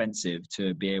very expensive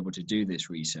to be able to do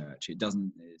this research.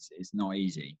 It's not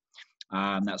easy.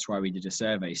 That's why we did a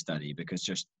survey study, because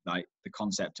just like the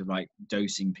concept of like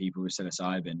dosing people with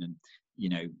psilocybin and, you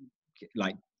know,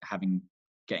 like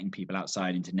getting people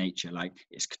outside into nature, like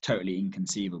it's totally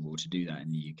inconceivable to do that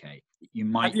in the UK. You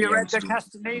might. Have you read the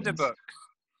Castaneda book?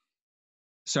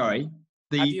 Sorry,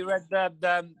 have you read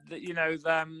the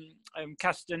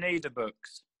Castaneda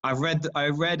books? I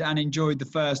read and enjoyed the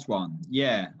first one.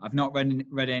 Yeah, I've not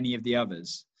read any of the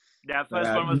others. Yeah, the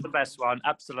first one was the best one,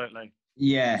 absolutely.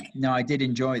 Yeah, no, I did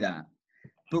enjoy that.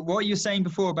 But what you were saying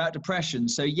before about depression,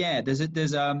 so yeah, there's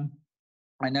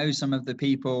I know some of the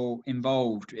people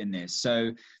involved in this.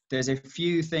 So there's a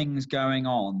few things going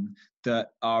on that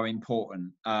are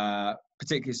important,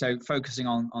 particularly so focusing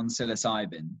on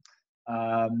psilocybin.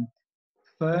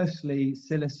 Firstly,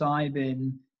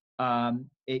 psilocybin,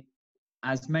 it,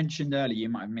 as mentioned earlier, you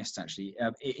might have missed actually,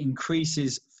 it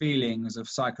increases feelings of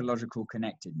psychological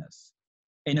connectedness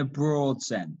in a broad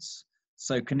sense.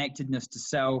 So connectedness to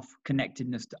self,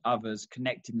 connectedness to others,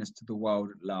 connectedness to the world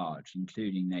at large,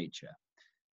 including nature.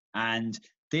 And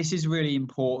this is really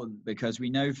important because we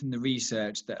know from the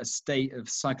research that a state of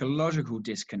psychological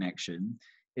disconnection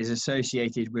is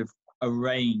associated with a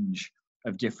range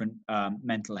of different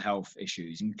mental health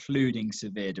issues, including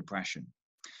severe depression.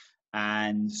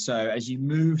 And so as you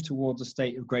move towards a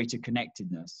state of greater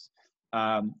connectedness,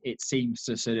 it seems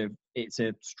to it's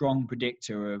a strong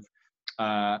predictor of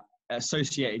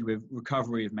associated with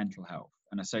recovery of mental health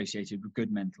and associated with good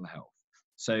mental health.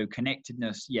 So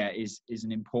connectedness, is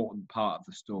an important part of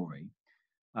the story.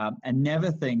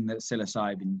 Another thing that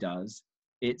psilocybin does,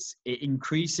 it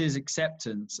increases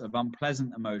acceptance of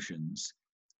unpleasant emotions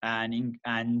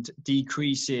and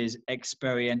decreases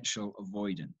experiential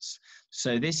avoidance.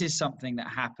 So this is something that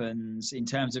happens in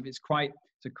terms of, it's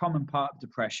a common part of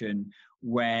depression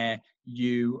where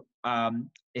you,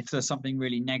 if there's something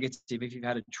really negative, if you've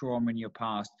had a trauma in your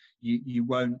past, you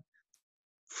won't,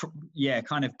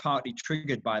 kind of partly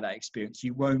triggered by that experience,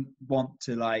 you won't want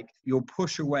to you'll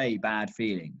push away bad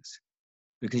feelings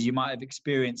because you might have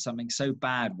experienced something so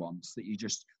bad once that you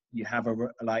have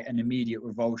an immediate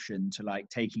revulsion to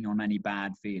taking on any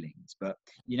bad feelings. But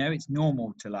it's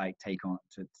normal to take on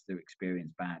to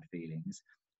experience bad feelings,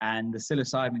 and the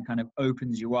psilocybin kind of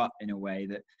opens you up in a way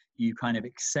that you kind of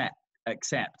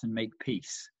accept and make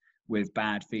peace with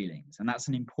bad feelings. And that's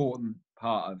an important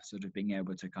part of sort of being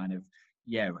able to kind of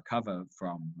recover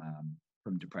from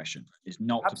depression, is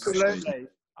not absolutely.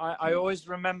 I always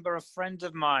remember a friend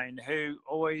of mine who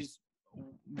always,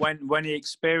 when he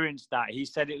experienced that, he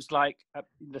said it was like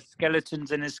the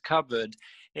skeletons in his cupboard.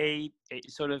 He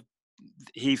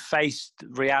faced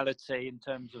reality in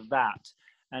terms of that,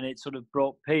 and it sort of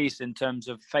brought peace in terms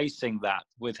of facing that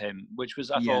with him, which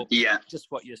was I thought just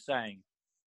what you're saying.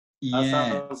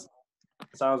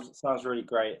 Sounds really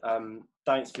great.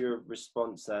 Thanks for your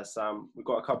response there, Sam. We've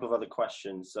got a couple of other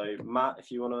questions. So Matt, if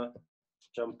you want to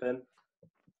jump in.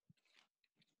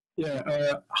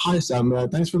 Yeah. Hi, Sam.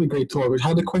 Thanks for the great talk. We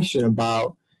had a question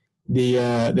about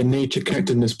the nature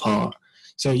connectedness part.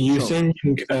 So you were saying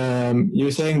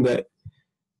that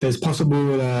there's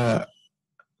possible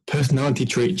personality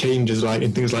trait changes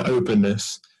in things like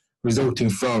openness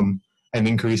resulting from an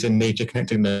increase in nature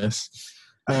connectedness.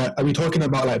 are we talking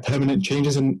about like permanent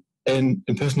changes in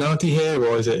personality here,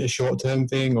 or is it a short-term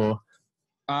thing, or?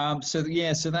 So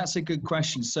that's a good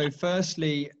question. So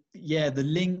firstly, the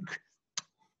link,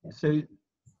 so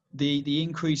the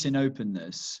increase in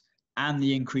openness and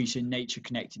the increase in nature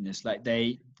connectedness, like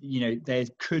there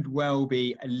could well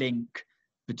be a link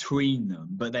between them,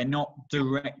 but they're not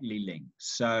directly linked.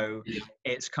 So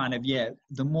it's kind of,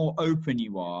 the more open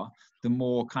you are, the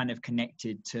more kind of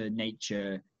connected to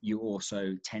nature you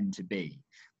also tend to be.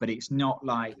 But it's not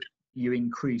like you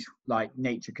increase like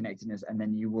nature connectedness and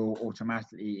then you will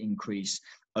automatically increase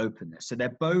openness. So they're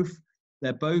both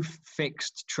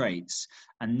fixed traits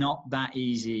and not that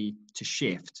easy to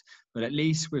shift. But at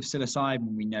least with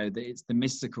psilocybin, we know that it's the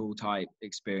mystical type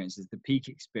experiences, the peak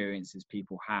experiences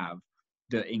people have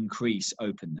that increase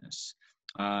openness.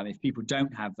 If people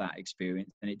don't have that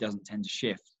experience, then it doesn't tend to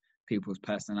shift people's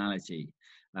personality.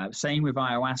 Same with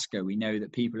ayahuasca. We know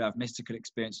that people who have mystical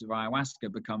experiences of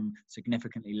ayahuasca become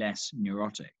significantly less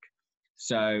neurotic.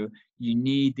 So you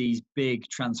need these big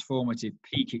transformative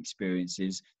peak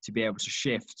experiences to be able to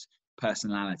shift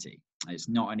personality. It's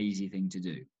not an easy thing to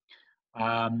do.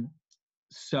 What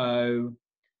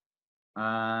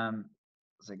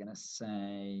was I going to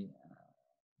say?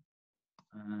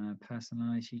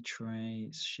 Personality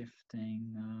traits,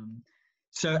 shifting.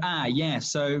 So I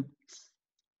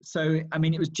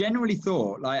mean, it was generally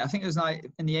thought, like, I think it was like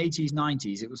in the 80s,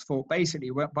 90s, it was thought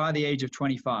basically by the age of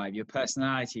 25, your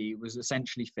personality was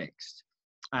essentially fixed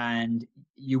and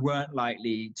you weren't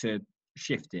likely to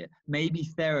shift it. Maybe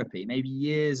therapy, maybe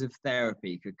years of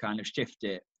therapy could kind of shift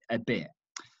it a bit,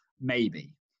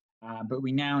 maybe. But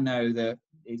we now know that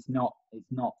it's not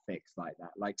fixed like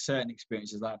that. Like certain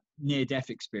experiences, like near-death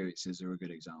experiences are a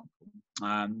good example.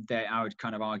 I would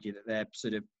kind of argue that they're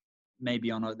sort of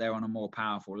maybe they're on a more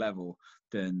powerful level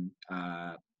than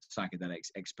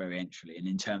psychedelics experientially, and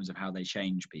in terms of how they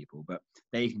change people, but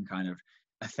they can kind of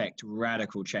affect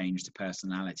radical change to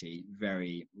personality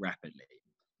very rapidly.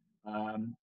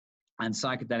 And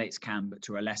psychedelics can, but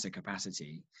to a lesser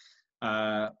capacity.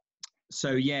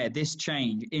 This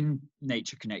change in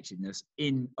nature connectedness,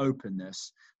 in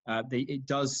openness, it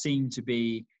does seem to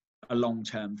be a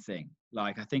long-term thing.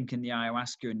 Like I think in the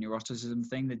ayahuasca and neuroticism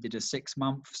thing, they did a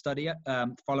 6-month study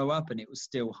follow-up, and it was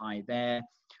still high there.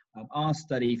 Our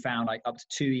study found like up to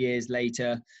 2 years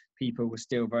later, people were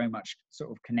still very much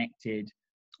sort of connected.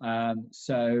 The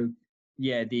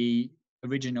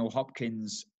original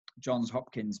Johns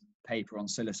Hopkins paper on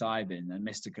psilocybin and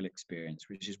mystical experience,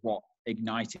 which is what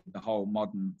ignited the whole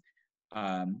modern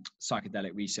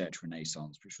psychedelic research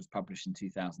renaissance, which was published in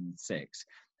 2006.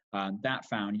 That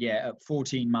found, at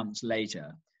 14 months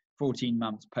later, 14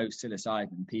 months post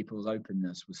psilocybin, people's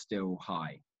openness was still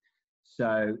high.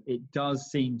 So it does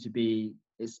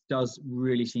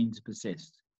really seem to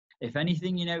persist. If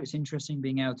anything, it's interesting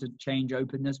being able to change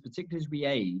openness, particularly as we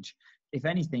age. If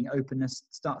anything, openness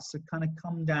starts to kind of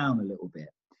come down a little bit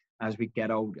as we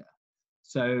get older.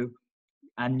 So,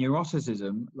 and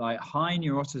neuroticism, like high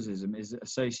neuroticism, is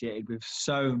associated with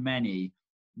so many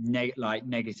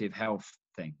negative health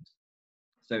things.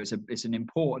 So it's an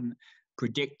important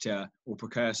predictor or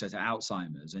precursor to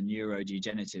Alzheimer's and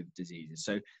neurodegenerative diseases.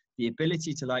 So the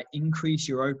ability to like increase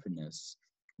your openness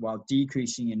while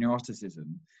decreasing your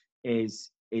neuroticism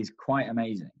is quite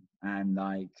amazing. And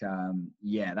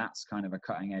that's kind of a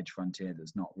cutting edge frontier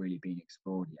that's not really been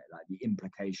explored yet. Like the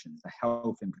implications, the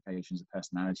health implications of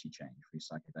personality change through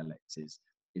psychedelics is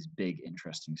big,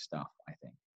 interesting stuff, I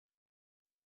think.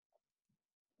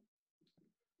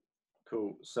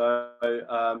 Cool. So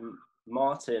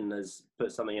Martin has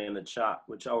put something in the chat,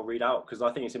 which I'll read out because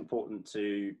I think it's important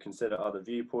to consider other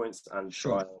viewpoints and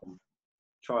try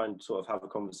and sort of have a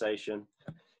conversation.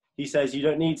 He says, you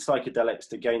don't need psychedelics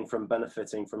to gain from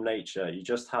benefiting from nature. You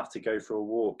just have to go for a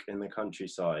walk in the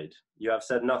countryside. You have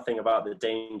said nothing about the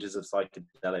dangers of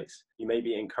psychedelics. You may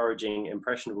be encouraging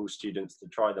impressionable students to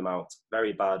try them out.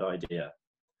 Very bad idea.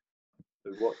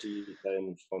 So what do you say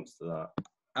in response to that?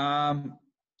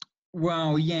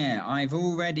 I've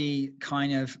already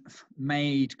kind of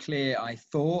made clear, I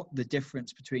thought, the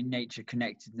difference between nature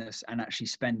connectedness and actually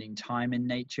spending time in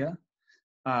nature.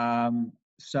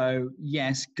 So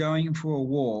yes, going for a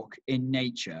walk in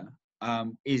nature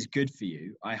is good for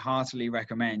you. I heartily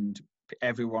recommend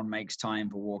everyone makes time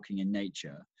for walking in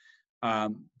nature.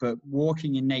 But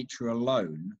walking in nature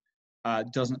alone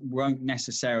won't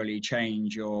necessarily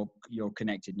change your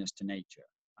connectedness to nature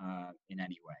in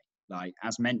any way. Like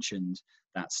as mentioned,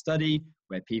 that study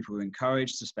where people were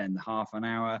encouraged to spend half an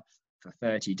hour for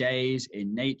 30 days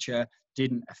in nature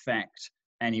didn't affect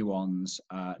anyone's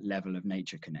level of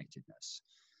nature connectedness.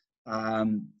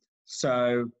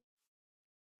 So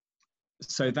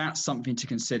that's something to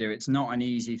consider. It's not an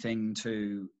easy thing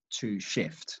to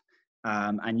shift,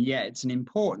 and yet it's an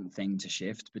important thing to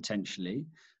shift potentially,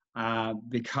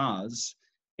 because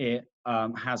it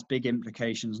has big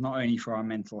implications not only for our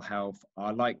mental health,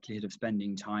 our likelihood of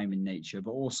spending time in nature,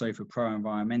 but also for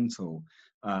pro-environmental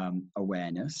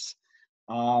awareness.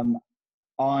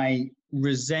 I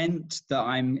resent that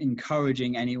I'm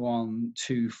encouraging anyone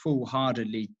to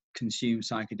full-heartedly consume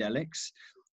psychedelics.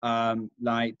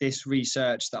 Like this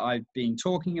research that I've been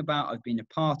talking about, I've been a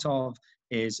part of,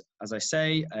 is, as I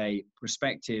say, a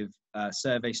prospective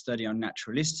survey study on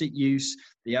naturalistic use.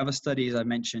 The other studies I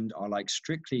mentioned are like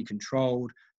strictly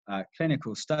controlled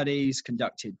clinical studies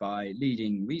conducted by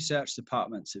leading research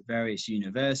departments at various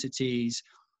universities.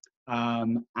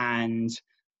 And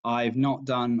I've not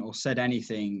done or said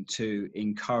anything to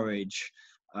encourage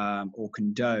or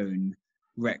condone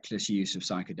reckless use of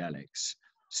psychedelics.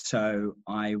 So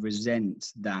I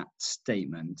resent that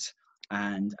statement.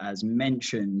 And as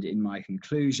mentioned in my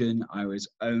conclusion, I was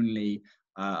only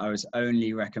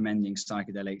recommending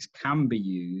psychedelics can be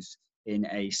used in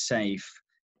a safe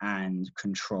and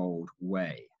controlled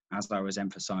way. As I was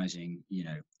emphasizing,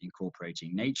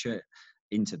 incorporating nature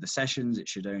into the sessions, it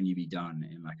should only be done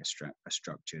in like a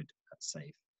structured,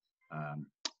 safe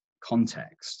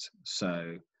context.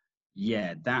 So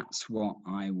yeah, that's what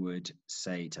I would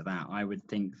say to that. I would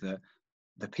think that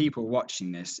the people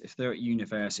watching this, if they're at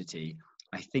university,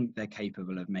 I think they're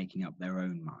capable of making up their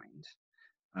own mind,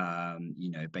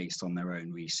 based on their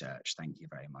own research. Thank you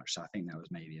very much. So I think that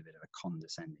was maybe a bit of a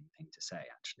condescending thing to say,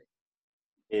 actually.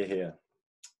 Here.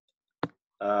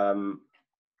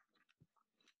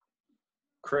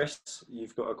 Chris,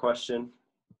 you've got a question.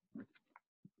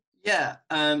 Yeah.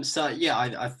 So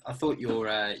yeah, I thought your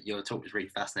talk was really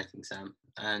fascinating, Sam,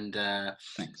 and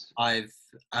thanks.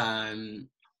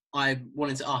 I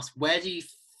wanted to ask, where do you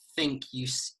think you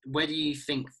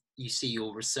see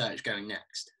your research going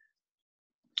next?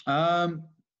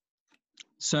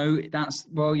 So that's,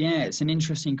 well, yeah, it's an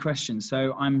interesting question.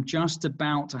 So I'm just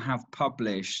about to have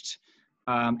published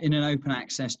in an open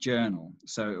access journal,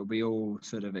 so it'll be all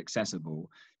sort of accessible,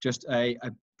 just a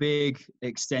big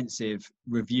extensive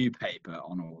review paper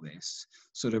on all this,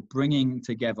 sort of bringing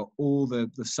together all the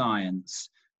science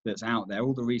that's out there,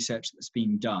 all the research that's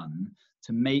been done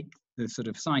to make the sort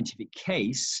of scientific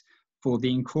case for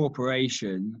the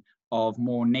incorporation of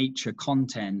more nature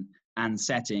content and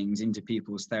settings into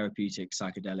people's therapeutic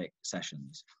psychedelic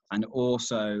sessions, and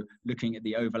also looking at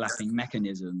the overlapping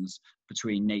mechanisms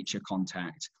between nature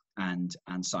contact and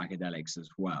psychedelics as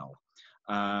well.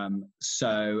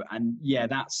 So, and yeah,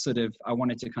 that's sort of, I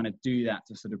wanted to kind of do that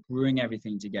to sort of bring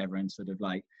everything together and sort of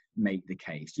like make the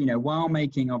case,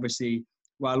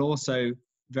 while also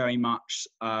very much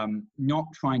not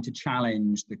trying to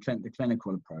challenge the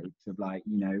clinical approach of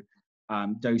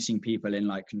dosing people in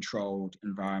like controlled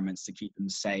environments to keep them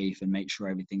safe and make sure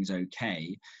everything's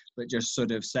okay, but just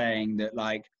sort of saying that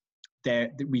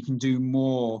that we can do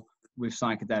more with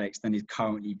psychedelics than is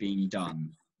currently being done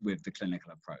with the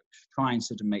clinical approach. Try and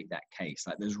sort of make that case,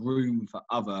 there's room for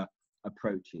other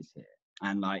approaches here,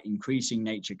 and increasing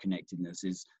nature connectedness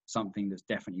is something that's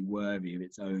definitely worthy of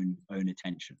its own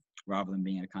attention, rather than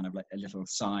being a kind of a little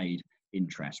side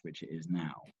interest, which it is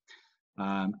now.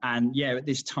 And yeah, at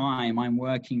this time, I'm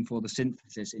working for the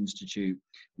Synthesis Institute,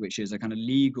 which is a kind of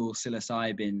legal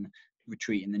psilocybin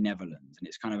retreat in the Netherlands. And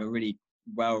it's kind of a really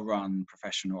well-run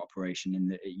professional operation in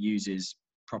that it uses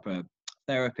proper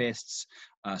therapists,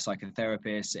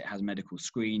 psychotherapists, it has medical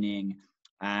screening.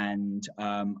 And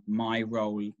my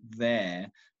role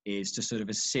there is to sort of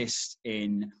assist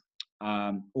in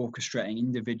tailoring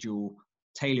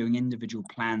individual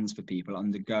plans for people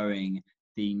undergoing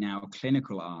the now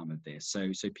clinical arm of this.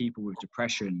 So people with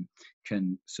depression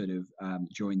can sort of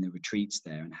join the retreats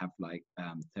there and have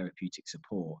therapeutic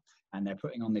support. And they're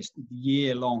putting on this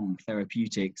year-long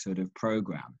therapeutic sort of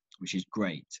program, which is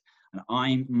great.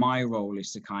 And my role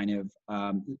is to kind of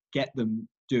get them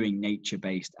doing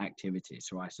nature-based activities.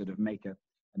 So I sort of make a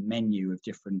menu of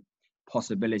different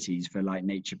possibilities for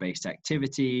nature-based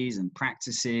activities and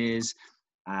practices,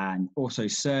 and also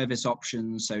service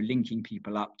options, so linking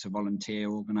people up to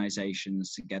volunteer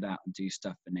organizations to get out and do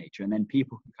stuff for nature. And then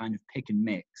people can kind of pick and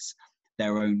mix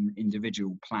their own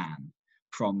individual plan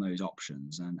from those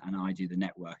options, and I do the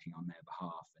networking on their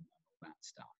behalf and all that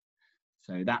stuff.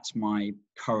 So that's my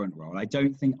current role. I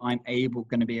don't think I'm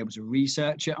going to be able to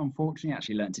research it, unfortunately. I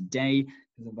actually learned today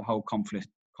because of the whole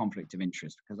conflict of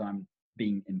interest, because I'm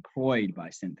being employed by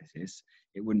synthesis,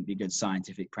 it wouldn't be good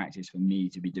scientific practice for me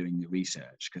to be doing the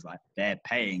research, because like they're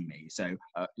paying me. So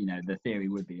you know, the theory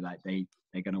would be like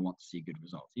they're going to want to see good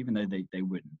results, even though they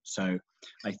wouldn't. So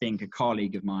I think a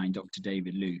colleague of mine, Dr.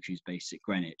 David Luke, who's based at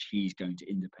Greenwich, he's going to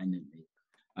independently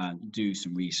do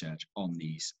some research on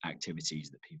these activities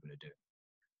that people are doing.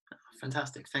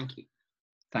 Fantastic, thank you.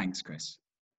 Thanks, Chris.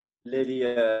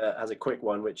 Lydia has a quick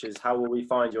one, which is, how will we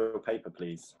find your paper,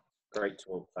 please? Great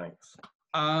talk, thanks.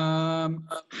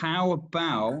 How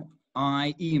about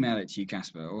I email it to you,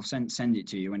 Casper, or send it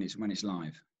to you when it's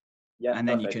live? Yeah, and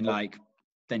then perfect.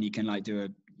 you can do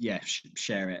a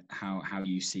share it how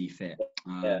you see fit.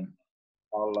 Yeah.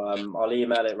 I'll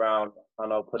email it round,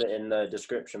 and I'll put it in the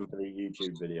description for the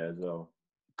YouTube video as well.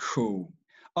 Cool.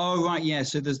 Oh right, yeah.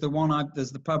 So there's the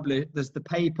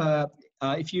paper.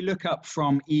 If you look up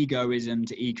From Egoism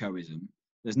to Ecoism,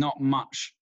 there's not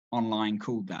much online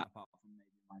called that, apart from maybe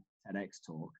my TEDx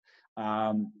talk.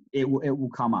 It will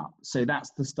come up. So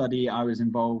that's the study I was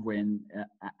involved in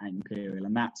at Imperial,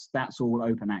 and that's all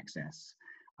open access,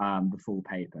 the full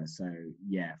paper. So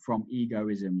yeah, From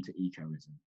Egoism to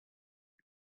Ecoism.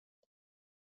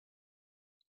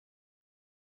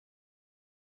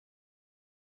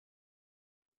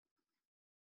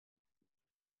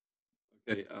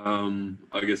 Okay,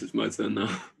 I guess it's my turn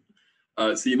now.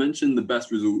 So you mentioned the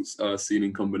best results are seen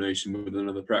in combination with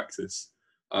another practice.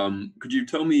 Could you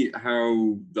tell me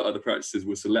how the other practices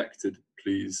were selected,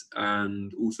 please,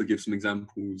 and also give some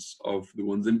examples of the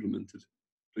ones implemented,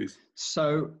 please?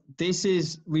 So this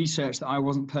is research that I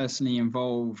wasn't personally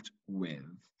involved with.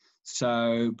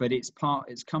 So, but it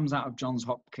comes out of Johns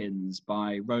Hopkins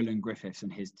by Roland Griffiths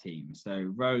and his team.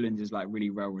 So Roland is like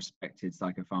really well-respected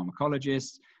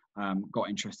psychopharmacologist, got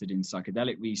interested in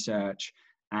psychedelic research,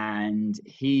 and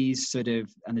he's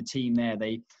and the team there,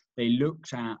 they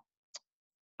looked at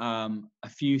a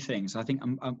few things. I think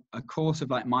a course of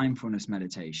like mindfulness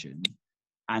meditation,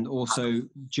 and also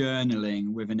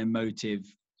journaling with in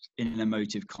an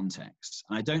emotive context.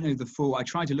 And I don't know the full, I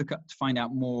tried to find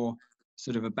out more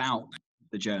sort of about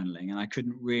the journaling, and I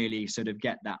couldn't really sort of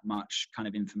get that much kind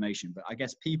of information. But I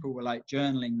guess people were like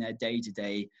journaling their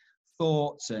day-to-day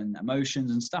thoughts and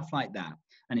emotions and stuff like that.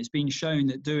 And it's been shown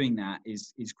that doing that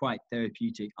is quite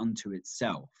therapeutic unto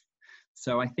itself.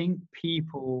 So I think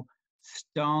people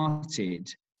started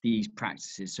these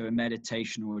practices, so a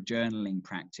meditation or a journaling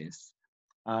practice,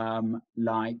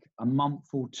 like a month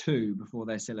or two before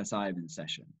their psilocybin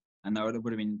session. And there would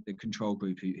have been the control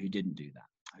group who didn't do that,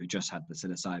 who just had the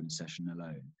psilocybin session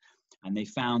alone. And they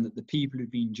found that the people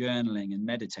who'd been journaling and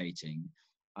meditating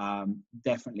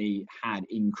definitely had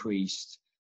increased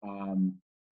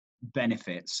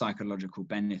benefits, psychological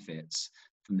benefits,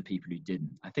 from the people who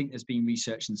didn't. I think there's been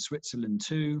research in Switzerland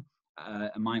too,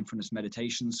 a mindfulness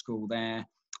meditation school there,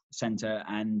 center,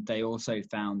 and they also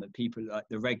found that people like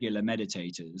the regular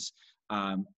meditators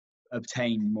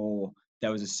obtained more.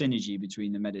 There was a synergy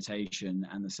between the meditation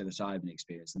and the psilocybin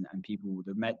experience, and people,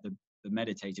 the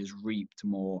meditators reaped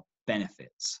more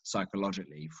benefits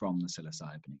psychologically from the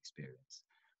psilocybin experience.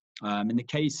 In the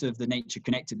case of the nature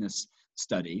connectedness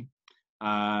study,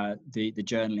 the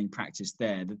journaling practice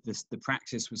there, the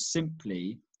practice was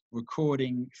simply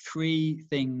recording 3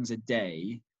 things a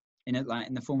day in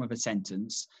the form of a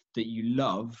sentence that you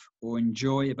love or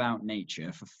enjoy about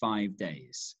nature for 5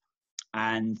 days.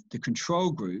 And the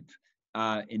control group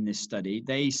in this study,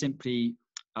 they simply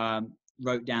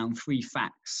wrote down 3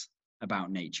 facts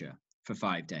about nature for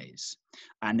 5 days,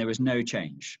 and there was no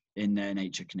change in their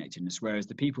nature connectedness. Whereas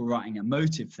the people writing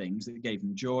emotive things that gave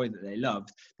them joy, that they loved,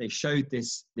 they showed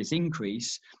this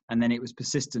increase, and then it was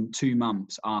persistent 2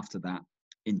 months after that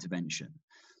intervention.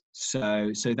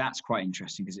 So that's quite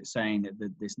interesting, because it's saying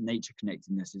that this nature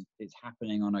connectedness is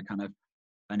happening on a kind of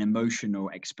an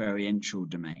emotional, experiential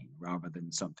domain, rather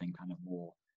than something kind of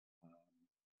more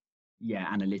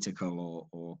analytical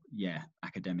or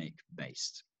academic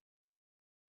based.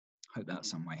 Hope that's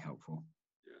some way helpful.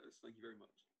 Yes, thank you very much.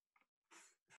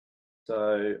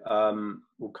 So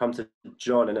we'll come to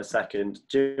John in a second.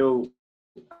 Jill.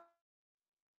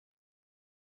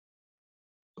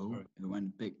 Oh, it went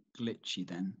a bit glitchy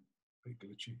then. Bit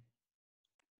glitchy.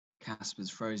 Casper's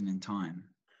frozen in time.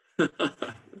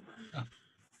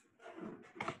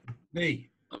 Me.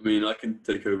 I mean, I can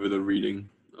take over the reading,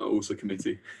 also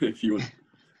committee, if you want.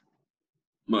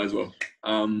 Might as well.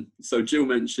 So Jill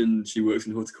mentioned she works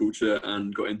in horticulture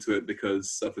and got into it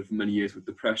because suffered for many years with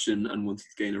depression and wanted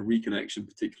to gain a reconnection,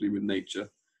 particularly with nature.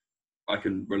 I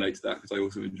can relate to that because I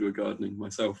also enjoy gardening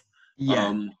myself.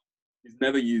 Yeah. She's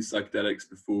never used psychedelics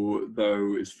before,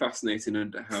 though is fascinated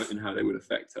in how they would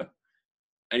affect her.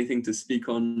 anything to speak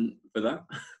on for that?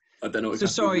 I don't know. So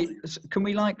sorry, can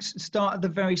we like start at the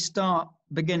very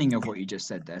beginning of what you just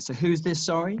said there? So who's this,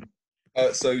 sorry?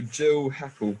 So Jill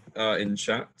Hackle in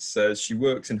chat says she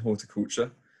works in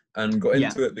horticulture and got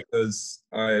into it because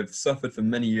I've suffered for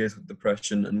many years with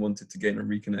depression and wanted to gain a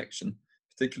reconnection,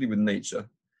 particularly with nature.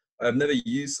 I've never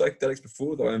used psychedelics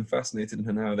before, though I am fascinated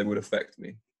in how they would affect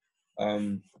me.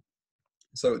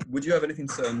 So would you have anything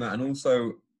to say on that? And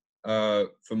also,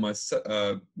 for my,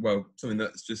 well, something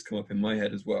that's just come up in my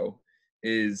head as well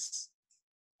is,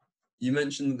 you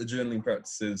mentioned that the journaling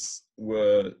practices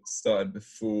were started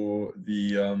before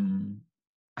the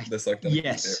psychedelic.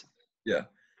 Yes. Yeah.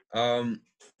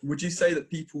 Would you say that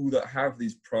people that have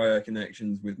these prior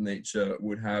connections with nature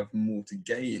would have more to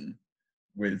gain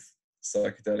with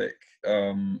psychedelic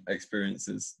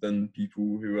experiences than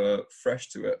people who are fresh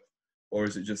to it? Or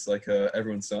is it just like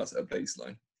everyone starts at a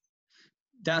baseline?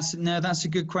 That's a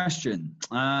good question.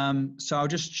 So I'll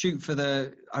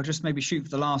just maybe shoot for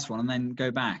the last one and then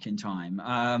go back in time.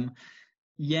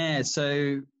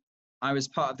 So I was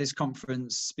part of this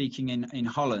conference speaking in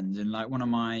Holland, and like one of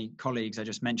my colleagues, I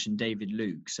just mentioned David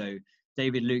Luke. So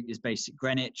David Luke is based at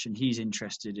Greenwich, and he's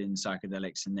interested in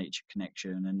psychedelics and nature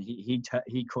connection. And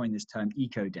he coined this term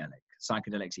ecodelic.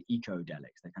 Psychedelics are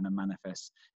ecodelics. They kind of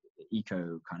manifest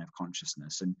eco kind of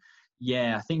consciousness. And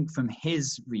I think from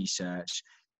his research,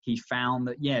 he found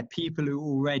that, people who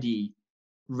already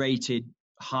rated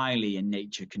highly in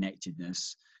nature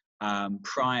connectedness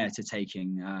prior to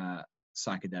taking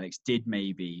psychedelics did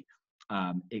maybe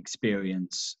have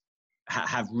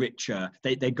richer,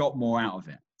 they got more out of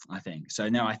it, I think. So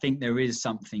no, I think there is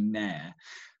something there.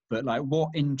 But like what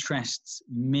interests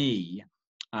me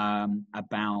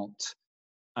about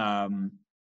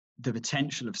the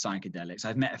potential of psychedelics,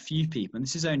 I've met a few people, and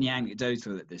this is only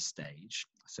anecdotal at this stage,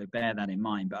 so bear that in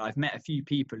mind, but I've met a few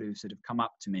people who sort of come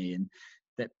up to me and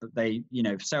that they,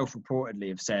 self-reportedly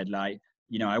have said like,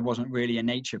 I wasn't really a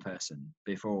nature person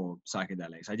before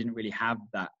psychedelics. I didn't really have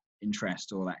that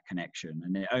interest or that connection.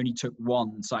 And it only took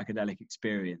one psychedelic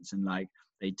experience and like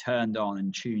they turned on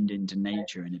and tuned into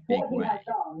nature in a big way.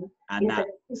 And that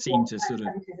seemed to sort of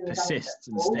persist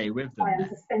and stay with them.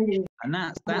 And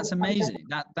that's amazing.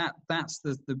 That's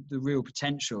the real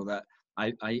potential that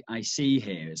I see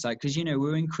here. It's like, because,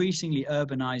 we're increasingly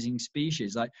urbanizing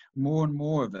species. Like more and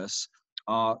more of us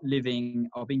are being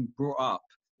brought up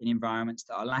in environments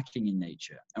that are lacking in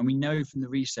nature. And we know from the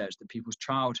research that people's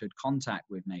childhood contact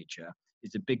with nature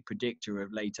is a big predictor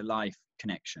of later life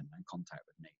connection and contact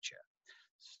with nature.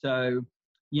 So,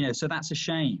 so that's a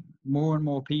shame. More and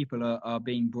more people are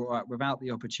being brought up without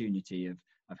the opportunity of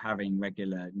having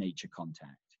regular nature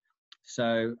contact.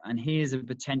 So, and here's a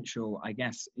potential, I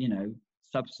guess,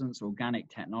 substance, organic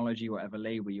technology, whatever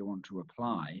label you want to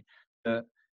apply, that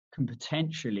can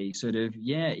potentially sort of,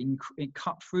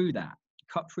 cut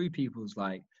through people's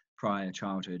like prior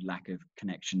childhood lack of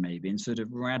connection maybe, and sort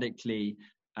of radically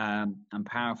and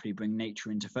powerfully bring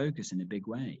nature into focus in a big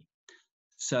way.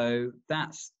 So I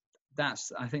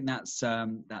think that's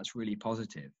really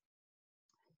positive.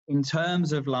 In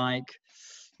terms of like,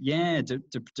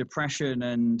 depression,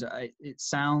 and it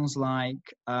sounds like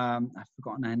I've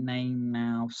forgotten her name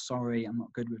now. Sorry, I'm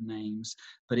not good with names.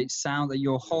 But it sounds that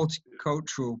your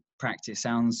horticultural practice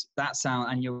and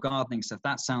your gardening stuff,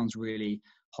 that sounds really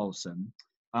wholesome.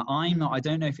 I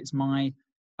don't know if it's my,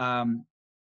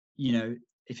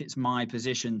 if it's my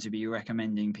position to be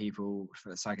recommending people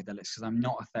for psychedelics, because I'm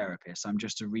not a therapist. I'm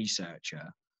just a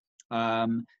researcher.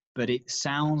 But it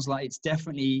sounds like it's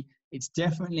definitely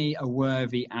a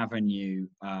worthy avenue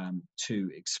to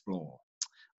explore,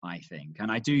 I think.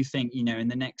 And I do think, in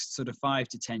the next sort of 5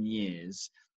 to 10 years,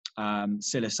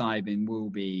 psilocybin will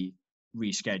be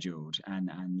rescheduled and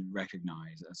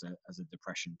recognized as a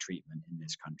depression treatment in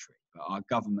this country. But our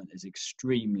government is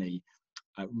extremely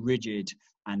rigid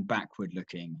and backward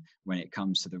looking when it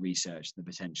comes to the research, the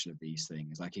potential of these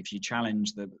things. Like if you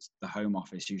challenge the Home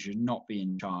Office, you should not be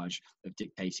in charge of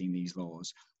dictating these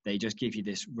laws. They just give you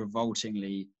this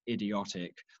revoltingly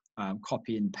idiotic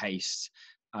copy and paste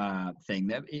thing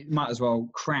that might as well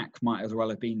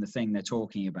have been the thing they're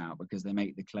talking about, because they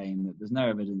make the claim that there's no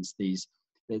evidence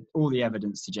all the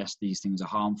evidence suggests these things are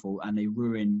harmful and they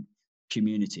ruin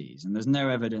communities, and there's no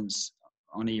evidence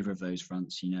on either of those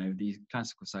fronts. These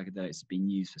classical psychedelics have been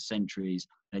used for centuries.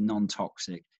 They're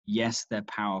non-toxic. Yes, they're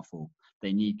powerful.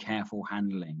 They need careful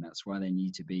handling. That's why you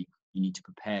need to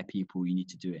prepare people. You need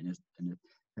to do it in a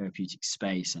therapeutic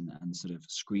space and sort of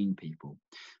screen people.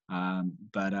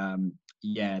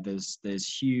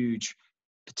 There's huge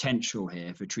potential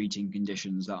here for treating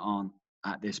conditions that aren't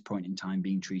at this point in time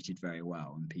being treated very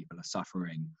well, and people are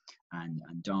suffering and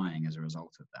dying as a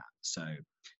result of that. So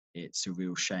it's a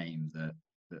real shame that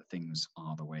things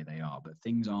are the way they are, but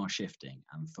things are shifting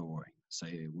and thawing. So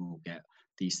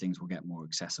these things will get more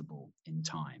accessible in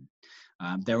time.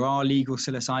 There are legal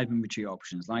psilocybin retreat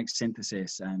options like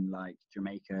Synthesis and like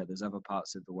Jamaica. There's other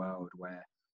parts of the world where,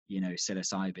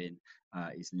 psilocybin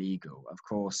is legal. Of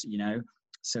course,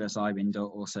 psilocybin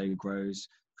also grows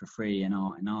for free in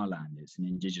our land. It's an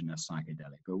indigenous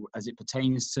psychedelic. But as it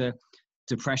pertains to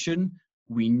depression,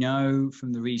 we know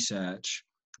from the research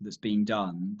that's being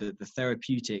done that the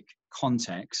therapeutic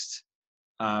context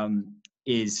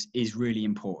is really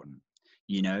important.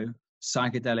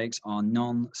 Psychedelics are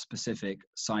non-specific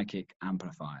psychic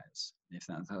amplifiers. If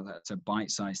that's a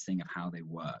bite-sized thing of how they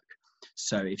work.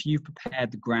 So if you've prepared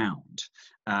the ground,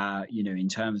 in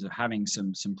terms of having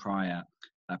some prior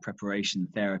preparation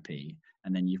therapy,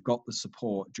 and then you've got the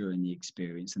support during the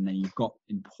experience, and then you've got,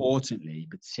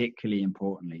 particularly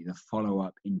importantly, the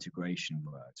follow-up integration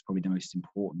work. It's probably the most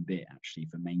important bit, actually,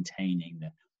 for maintaining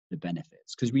the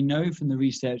benefits. Because we know from the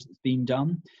research that's been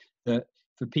done that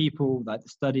for people like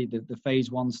the phase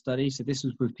 1 study, so this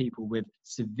was with people with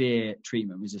severe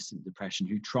treatment-resistant depression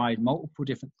who tried multiple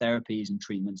different therapies and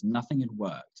treatments, nothing had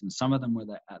worked, and some of them were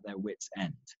at their wits'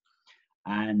 end.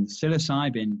 And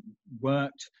psilocybin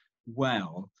worked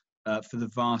well for the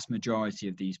vast majority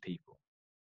of these people,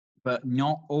 but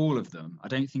not all of them. I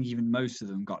don't think even most of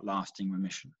them got lasting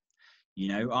remission.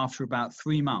 After about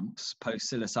 3 months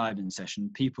post psilocybin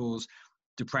session, people's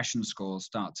depression scores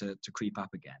start to creep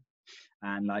up again.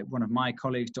 And like one of my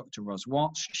colleagues, Dr. Ros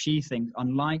Watts, she thinks,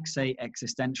 unlike, say,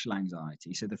 existential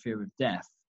anxiety, so the fear of death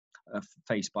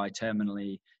faced by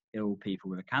terminally ill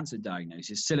people with a cancer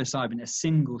diagnosis, a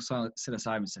single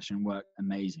psilocybin session worked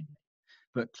amazingly.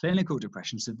 But clinical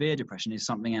depression, severe depression, is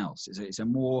something else. It's a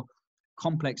more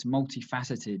complex,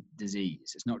 multifaceted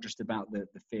disease. It's not just about the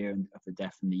fear of the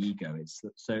death and the ego. It's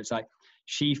like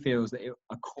she feels that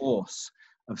a course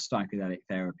of psychedelic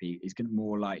therapy is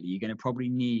more likely. You're going to probably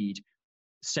need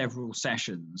several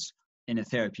sessions in a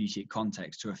therapeutic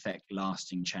context to affect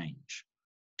lasting change.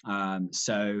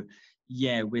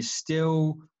 We're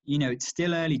still, it's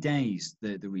still early days,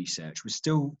 the research. We're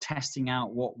still testing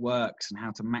out what works and how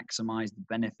to maximize the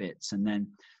benefits. And then,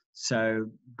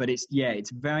 but it's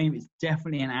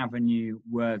definitely an avenue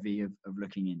worthy of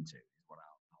looking into, is what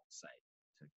I'll say,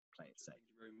 to play it safe. Thank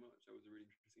you very much. That was a really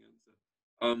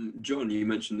interesting answer. John, you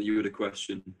mentioned that you had a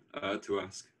question to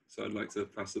ask, so I'd like to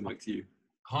pass the mic to you.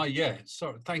 Hi, yeah,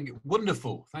 sorry, thank you.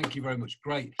 Wonderful, thank you very much.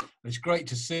 Great. It's great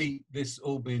to see this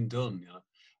all being done.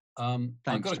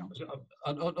 Thanks, John.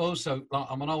 Also,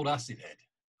 I'm an old acid head,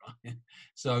 right?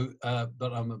 So,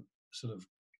 but I'm a sort of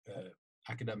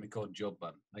academic odd job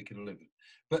man, making a living.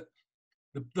 But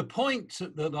the point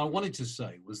that I wanted to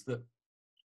say was that,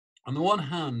 on the one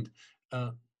hand,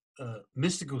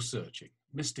 mystical searching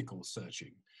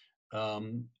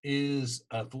is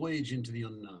a voyage into the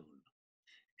unknown.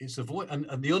 It's a voyage, and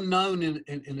the unknown,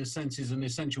 in a sense, is an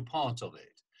essential part of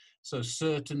it. So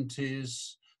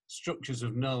certainties, structures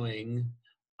of knowing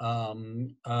are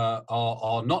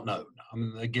not known. I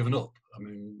mean, they're given up. I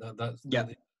mean,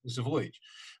 it's a voyage.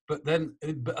 But then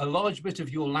a large bit of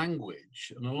your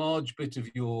language and a large bit of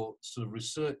your sort of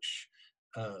research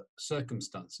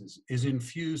circumstances is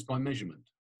infused by measurement.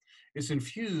 It's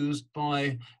infused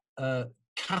by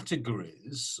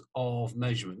categories of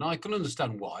measurement. Now, I can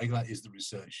understand why. That is the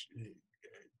research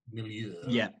milieu,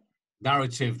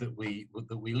 narrative that we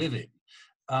live in.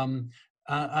 And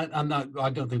I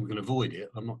don't think we can avoid it.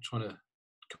 I'm not trying to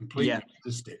completely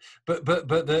resist it. But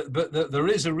there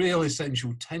is a real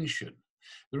essential tension.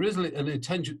 There is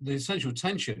the essential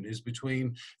tension is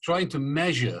between trying to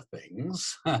measure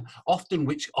things, often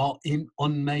which are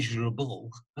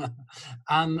unmeasurable,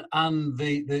 and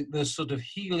the sort of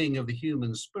healing of the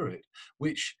human spirit,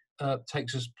 which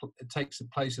takes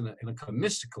place in a kind of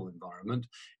mystical environment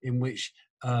in which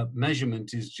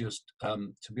measurement is just,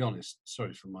 to be honest,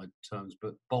 sorry for my terms,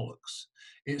 but bollocks.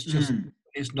 It's just.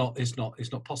 It's not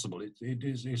possible.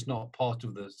 It's not part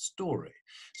of the story.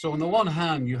 So on the one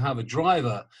hand, you have a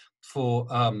driver for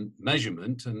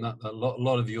measurement, and that a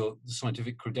lot of your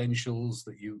scientific credentials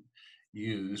that you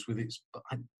use with its. But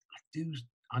I'm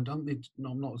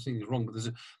not saying it's wrong,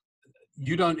 but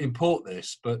you don't import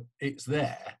this, but it's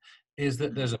there. Is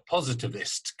that there's a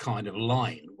positivist kind of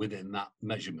line within that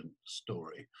measurement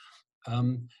story,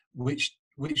 which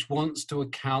wants to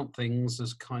account things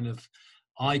as kind of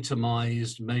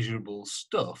itemized, measurable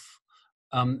stuff,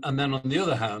 and then on the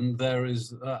other hand, there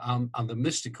is and the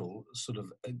mystical sort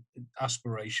of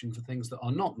aspiration for things that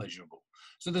are not measurable.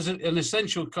 So there's an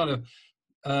essential kind of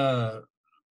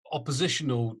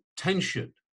oppositional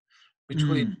tension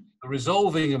between the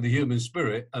resolving of the human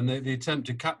spirit and the attempt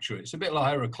to capture it. It's a bit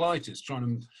like Heraclitus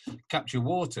trying to capture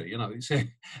water. You know,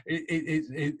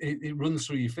 it runs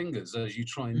through your fingers as you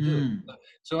try and do it.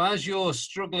 So as you're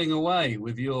struggling away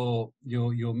with your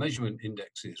measurement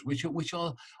indexes, which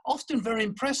are often very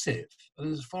impressive,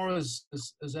 and as far as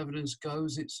evidence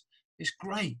goes, it's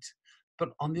great. But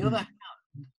on the other hand,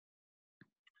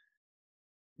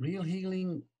 real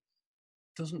healing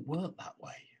doesn't work that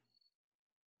way.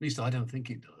 At least I don't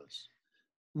think it does.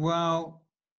 Well,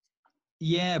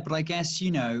 yeah, but I guess,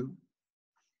 you know,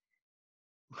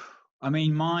 I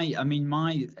mean, my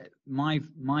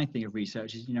thing of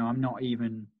research is, you know,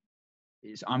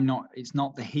 it's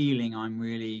not the healing I'm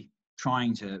really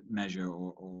trying to measure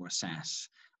or assess.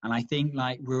 And I think,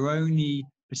 like, we're only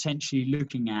potentially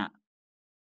looking at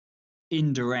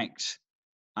indirect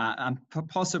and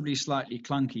possibly slightly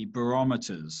clunky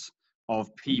barometers of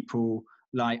people.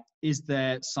 Like, is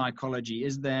their psychology,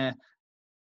 is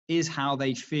how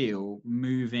they feel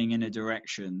moving in a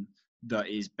direction that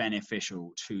is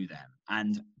beneficial to them,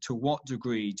 and to what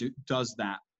degree does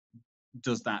that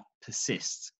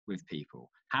persist with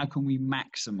people? How can we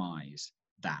maximize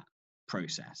that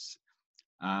process,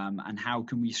 and how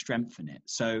can we strengthen it?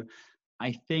 So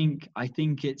I think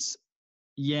it's,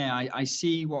 yeah, I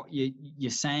see what you're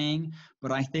saying,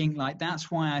 but I think, like, that's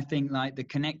why I think, like, the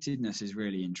connectedness is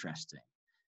really interesting,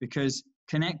 because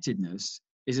connectedness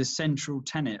is a central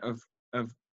tenet of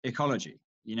ecology,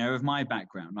 you know, of my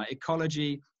background. Like,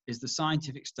 ecology is the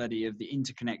scientific study of the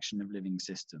interconnection of living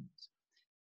systems.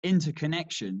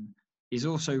 Interconnection is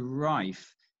also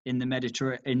rife in the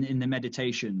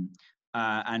meditation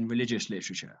and religious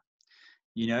literature.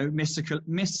 You know,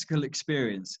 mystical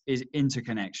experience is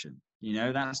interconnection. You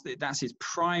know, that's its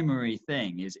primary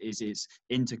thing, is its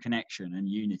interconnection and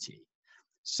unity.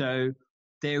 So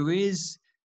there is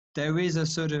a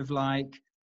sort of, like,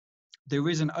 there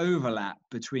is an overlap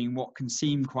between what can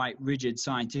seem quite rigid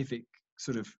scientific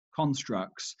sort of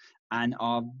constructs and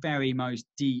our very most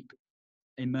deep,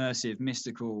 immersive,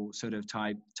 mystical sort of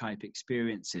type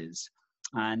experiences.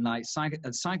 And, like,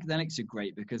 psychedelics are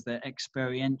great because they're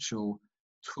experiential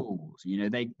tools. You know,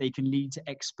 they can lead to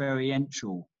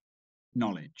experiential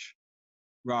knowledge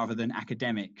rather than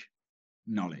academic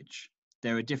knowledge.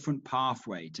 They're a different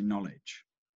pathway to knowledge.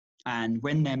 And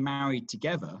when they're married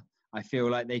together, I feel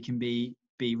like they can be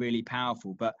really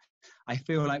powerful. But I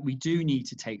feel like we do need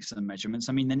to take some measurements.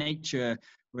 I mean, the nature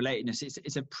relatedness,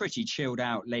 it's a pretty chilled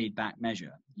out, laid back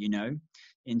measure, you know,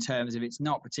 in terms of it's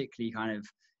not particularly kind of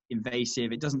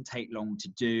invasive. It doesn't take long to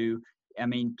do. I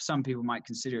mean, some people might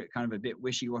consider it kind of a bit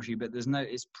wishy-washy, but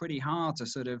it's pretty hard to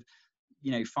sort of,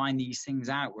 you know, find these things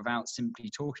out without simply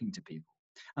talking to people.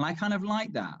 And I kind of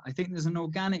like that. I think there's an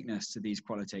organicness to these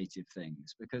qualitative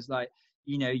things, because, like,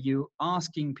 you know, you're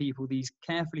asking people these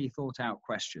carefully thought out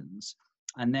questions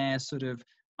and they're sort of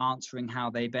answering how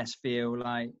they best feel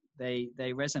like they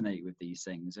resonate with these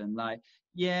things. And, like,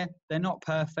 yeah, they're not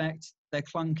perfect, they're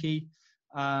clunky,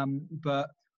 but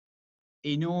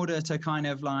in order to kind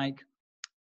of like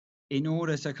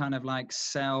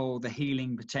sell the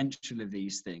healing potential of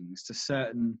these things to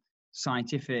certain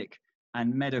scientific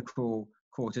and medical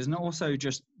quarters, and also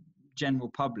just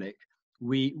general public,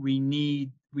 we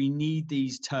need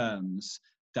these terms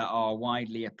that are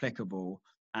widely applicable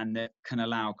and that can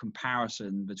allow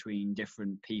comparison between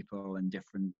different people and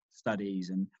different studies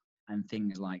and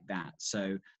things like that.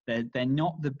 So they're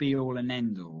not the be all and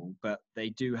end all, but they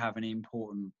do have an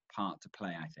important part to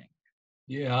play, I think.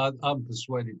 Yeah, I'm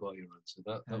persuaded by your answer.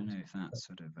 I don't know if that's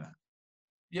sort of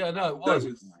yeah, no, it was.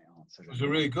 It was a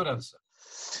really good answer.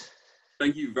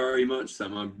 Thank you very much,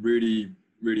 Sam. I really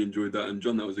enjoyed that. And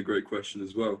John, that was a great question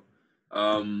as well.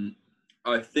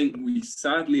 I think we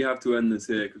sadly have to end this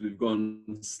here because we've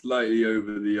gone slightly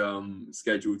over the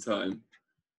scheduled time.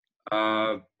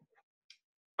 I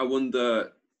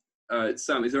wonder,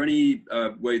 Sam, is there any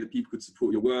way that people could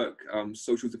support your work,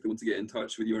 socials if they want to get in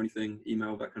touch with you or anything,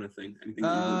 email, that kind of thing? Anything?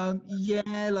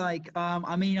 Yeah, like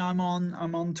I mean, I'm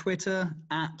on Twitter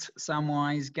at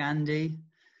Samwise Gandy.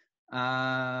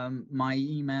 My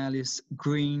email is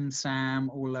greensam,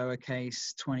 all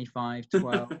lowercase,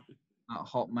 2512 at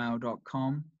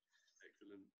hotmail.com.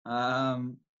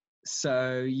 Excellent.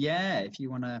 So yeah, if you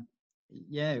want to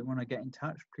get in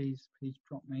touch, please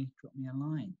drop me a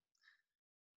line.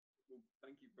 Well,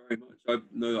 thank you very much. I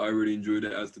know that I really enjoyed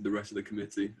it, as did the rest of the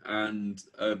committee, and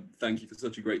thank you for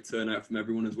such a great turnout from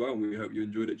everyone as well. And we hope you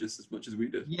enjoyed it just as much as we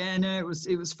did. Yeah, no,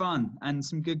 it was fun, and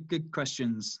some good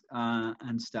questions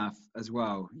and stuff as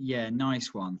well. Yeah,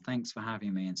 nice one. Thanks for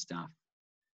having me and stuff.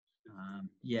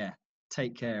 Yeah.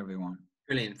 Take care, everyone.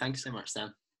 Brilliant. Thanks so much,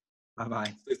 Sam.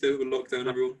 Bye-bye. Stay safe with lockdown,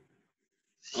 everyone.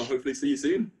 I'll hopefully see you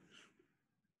soon.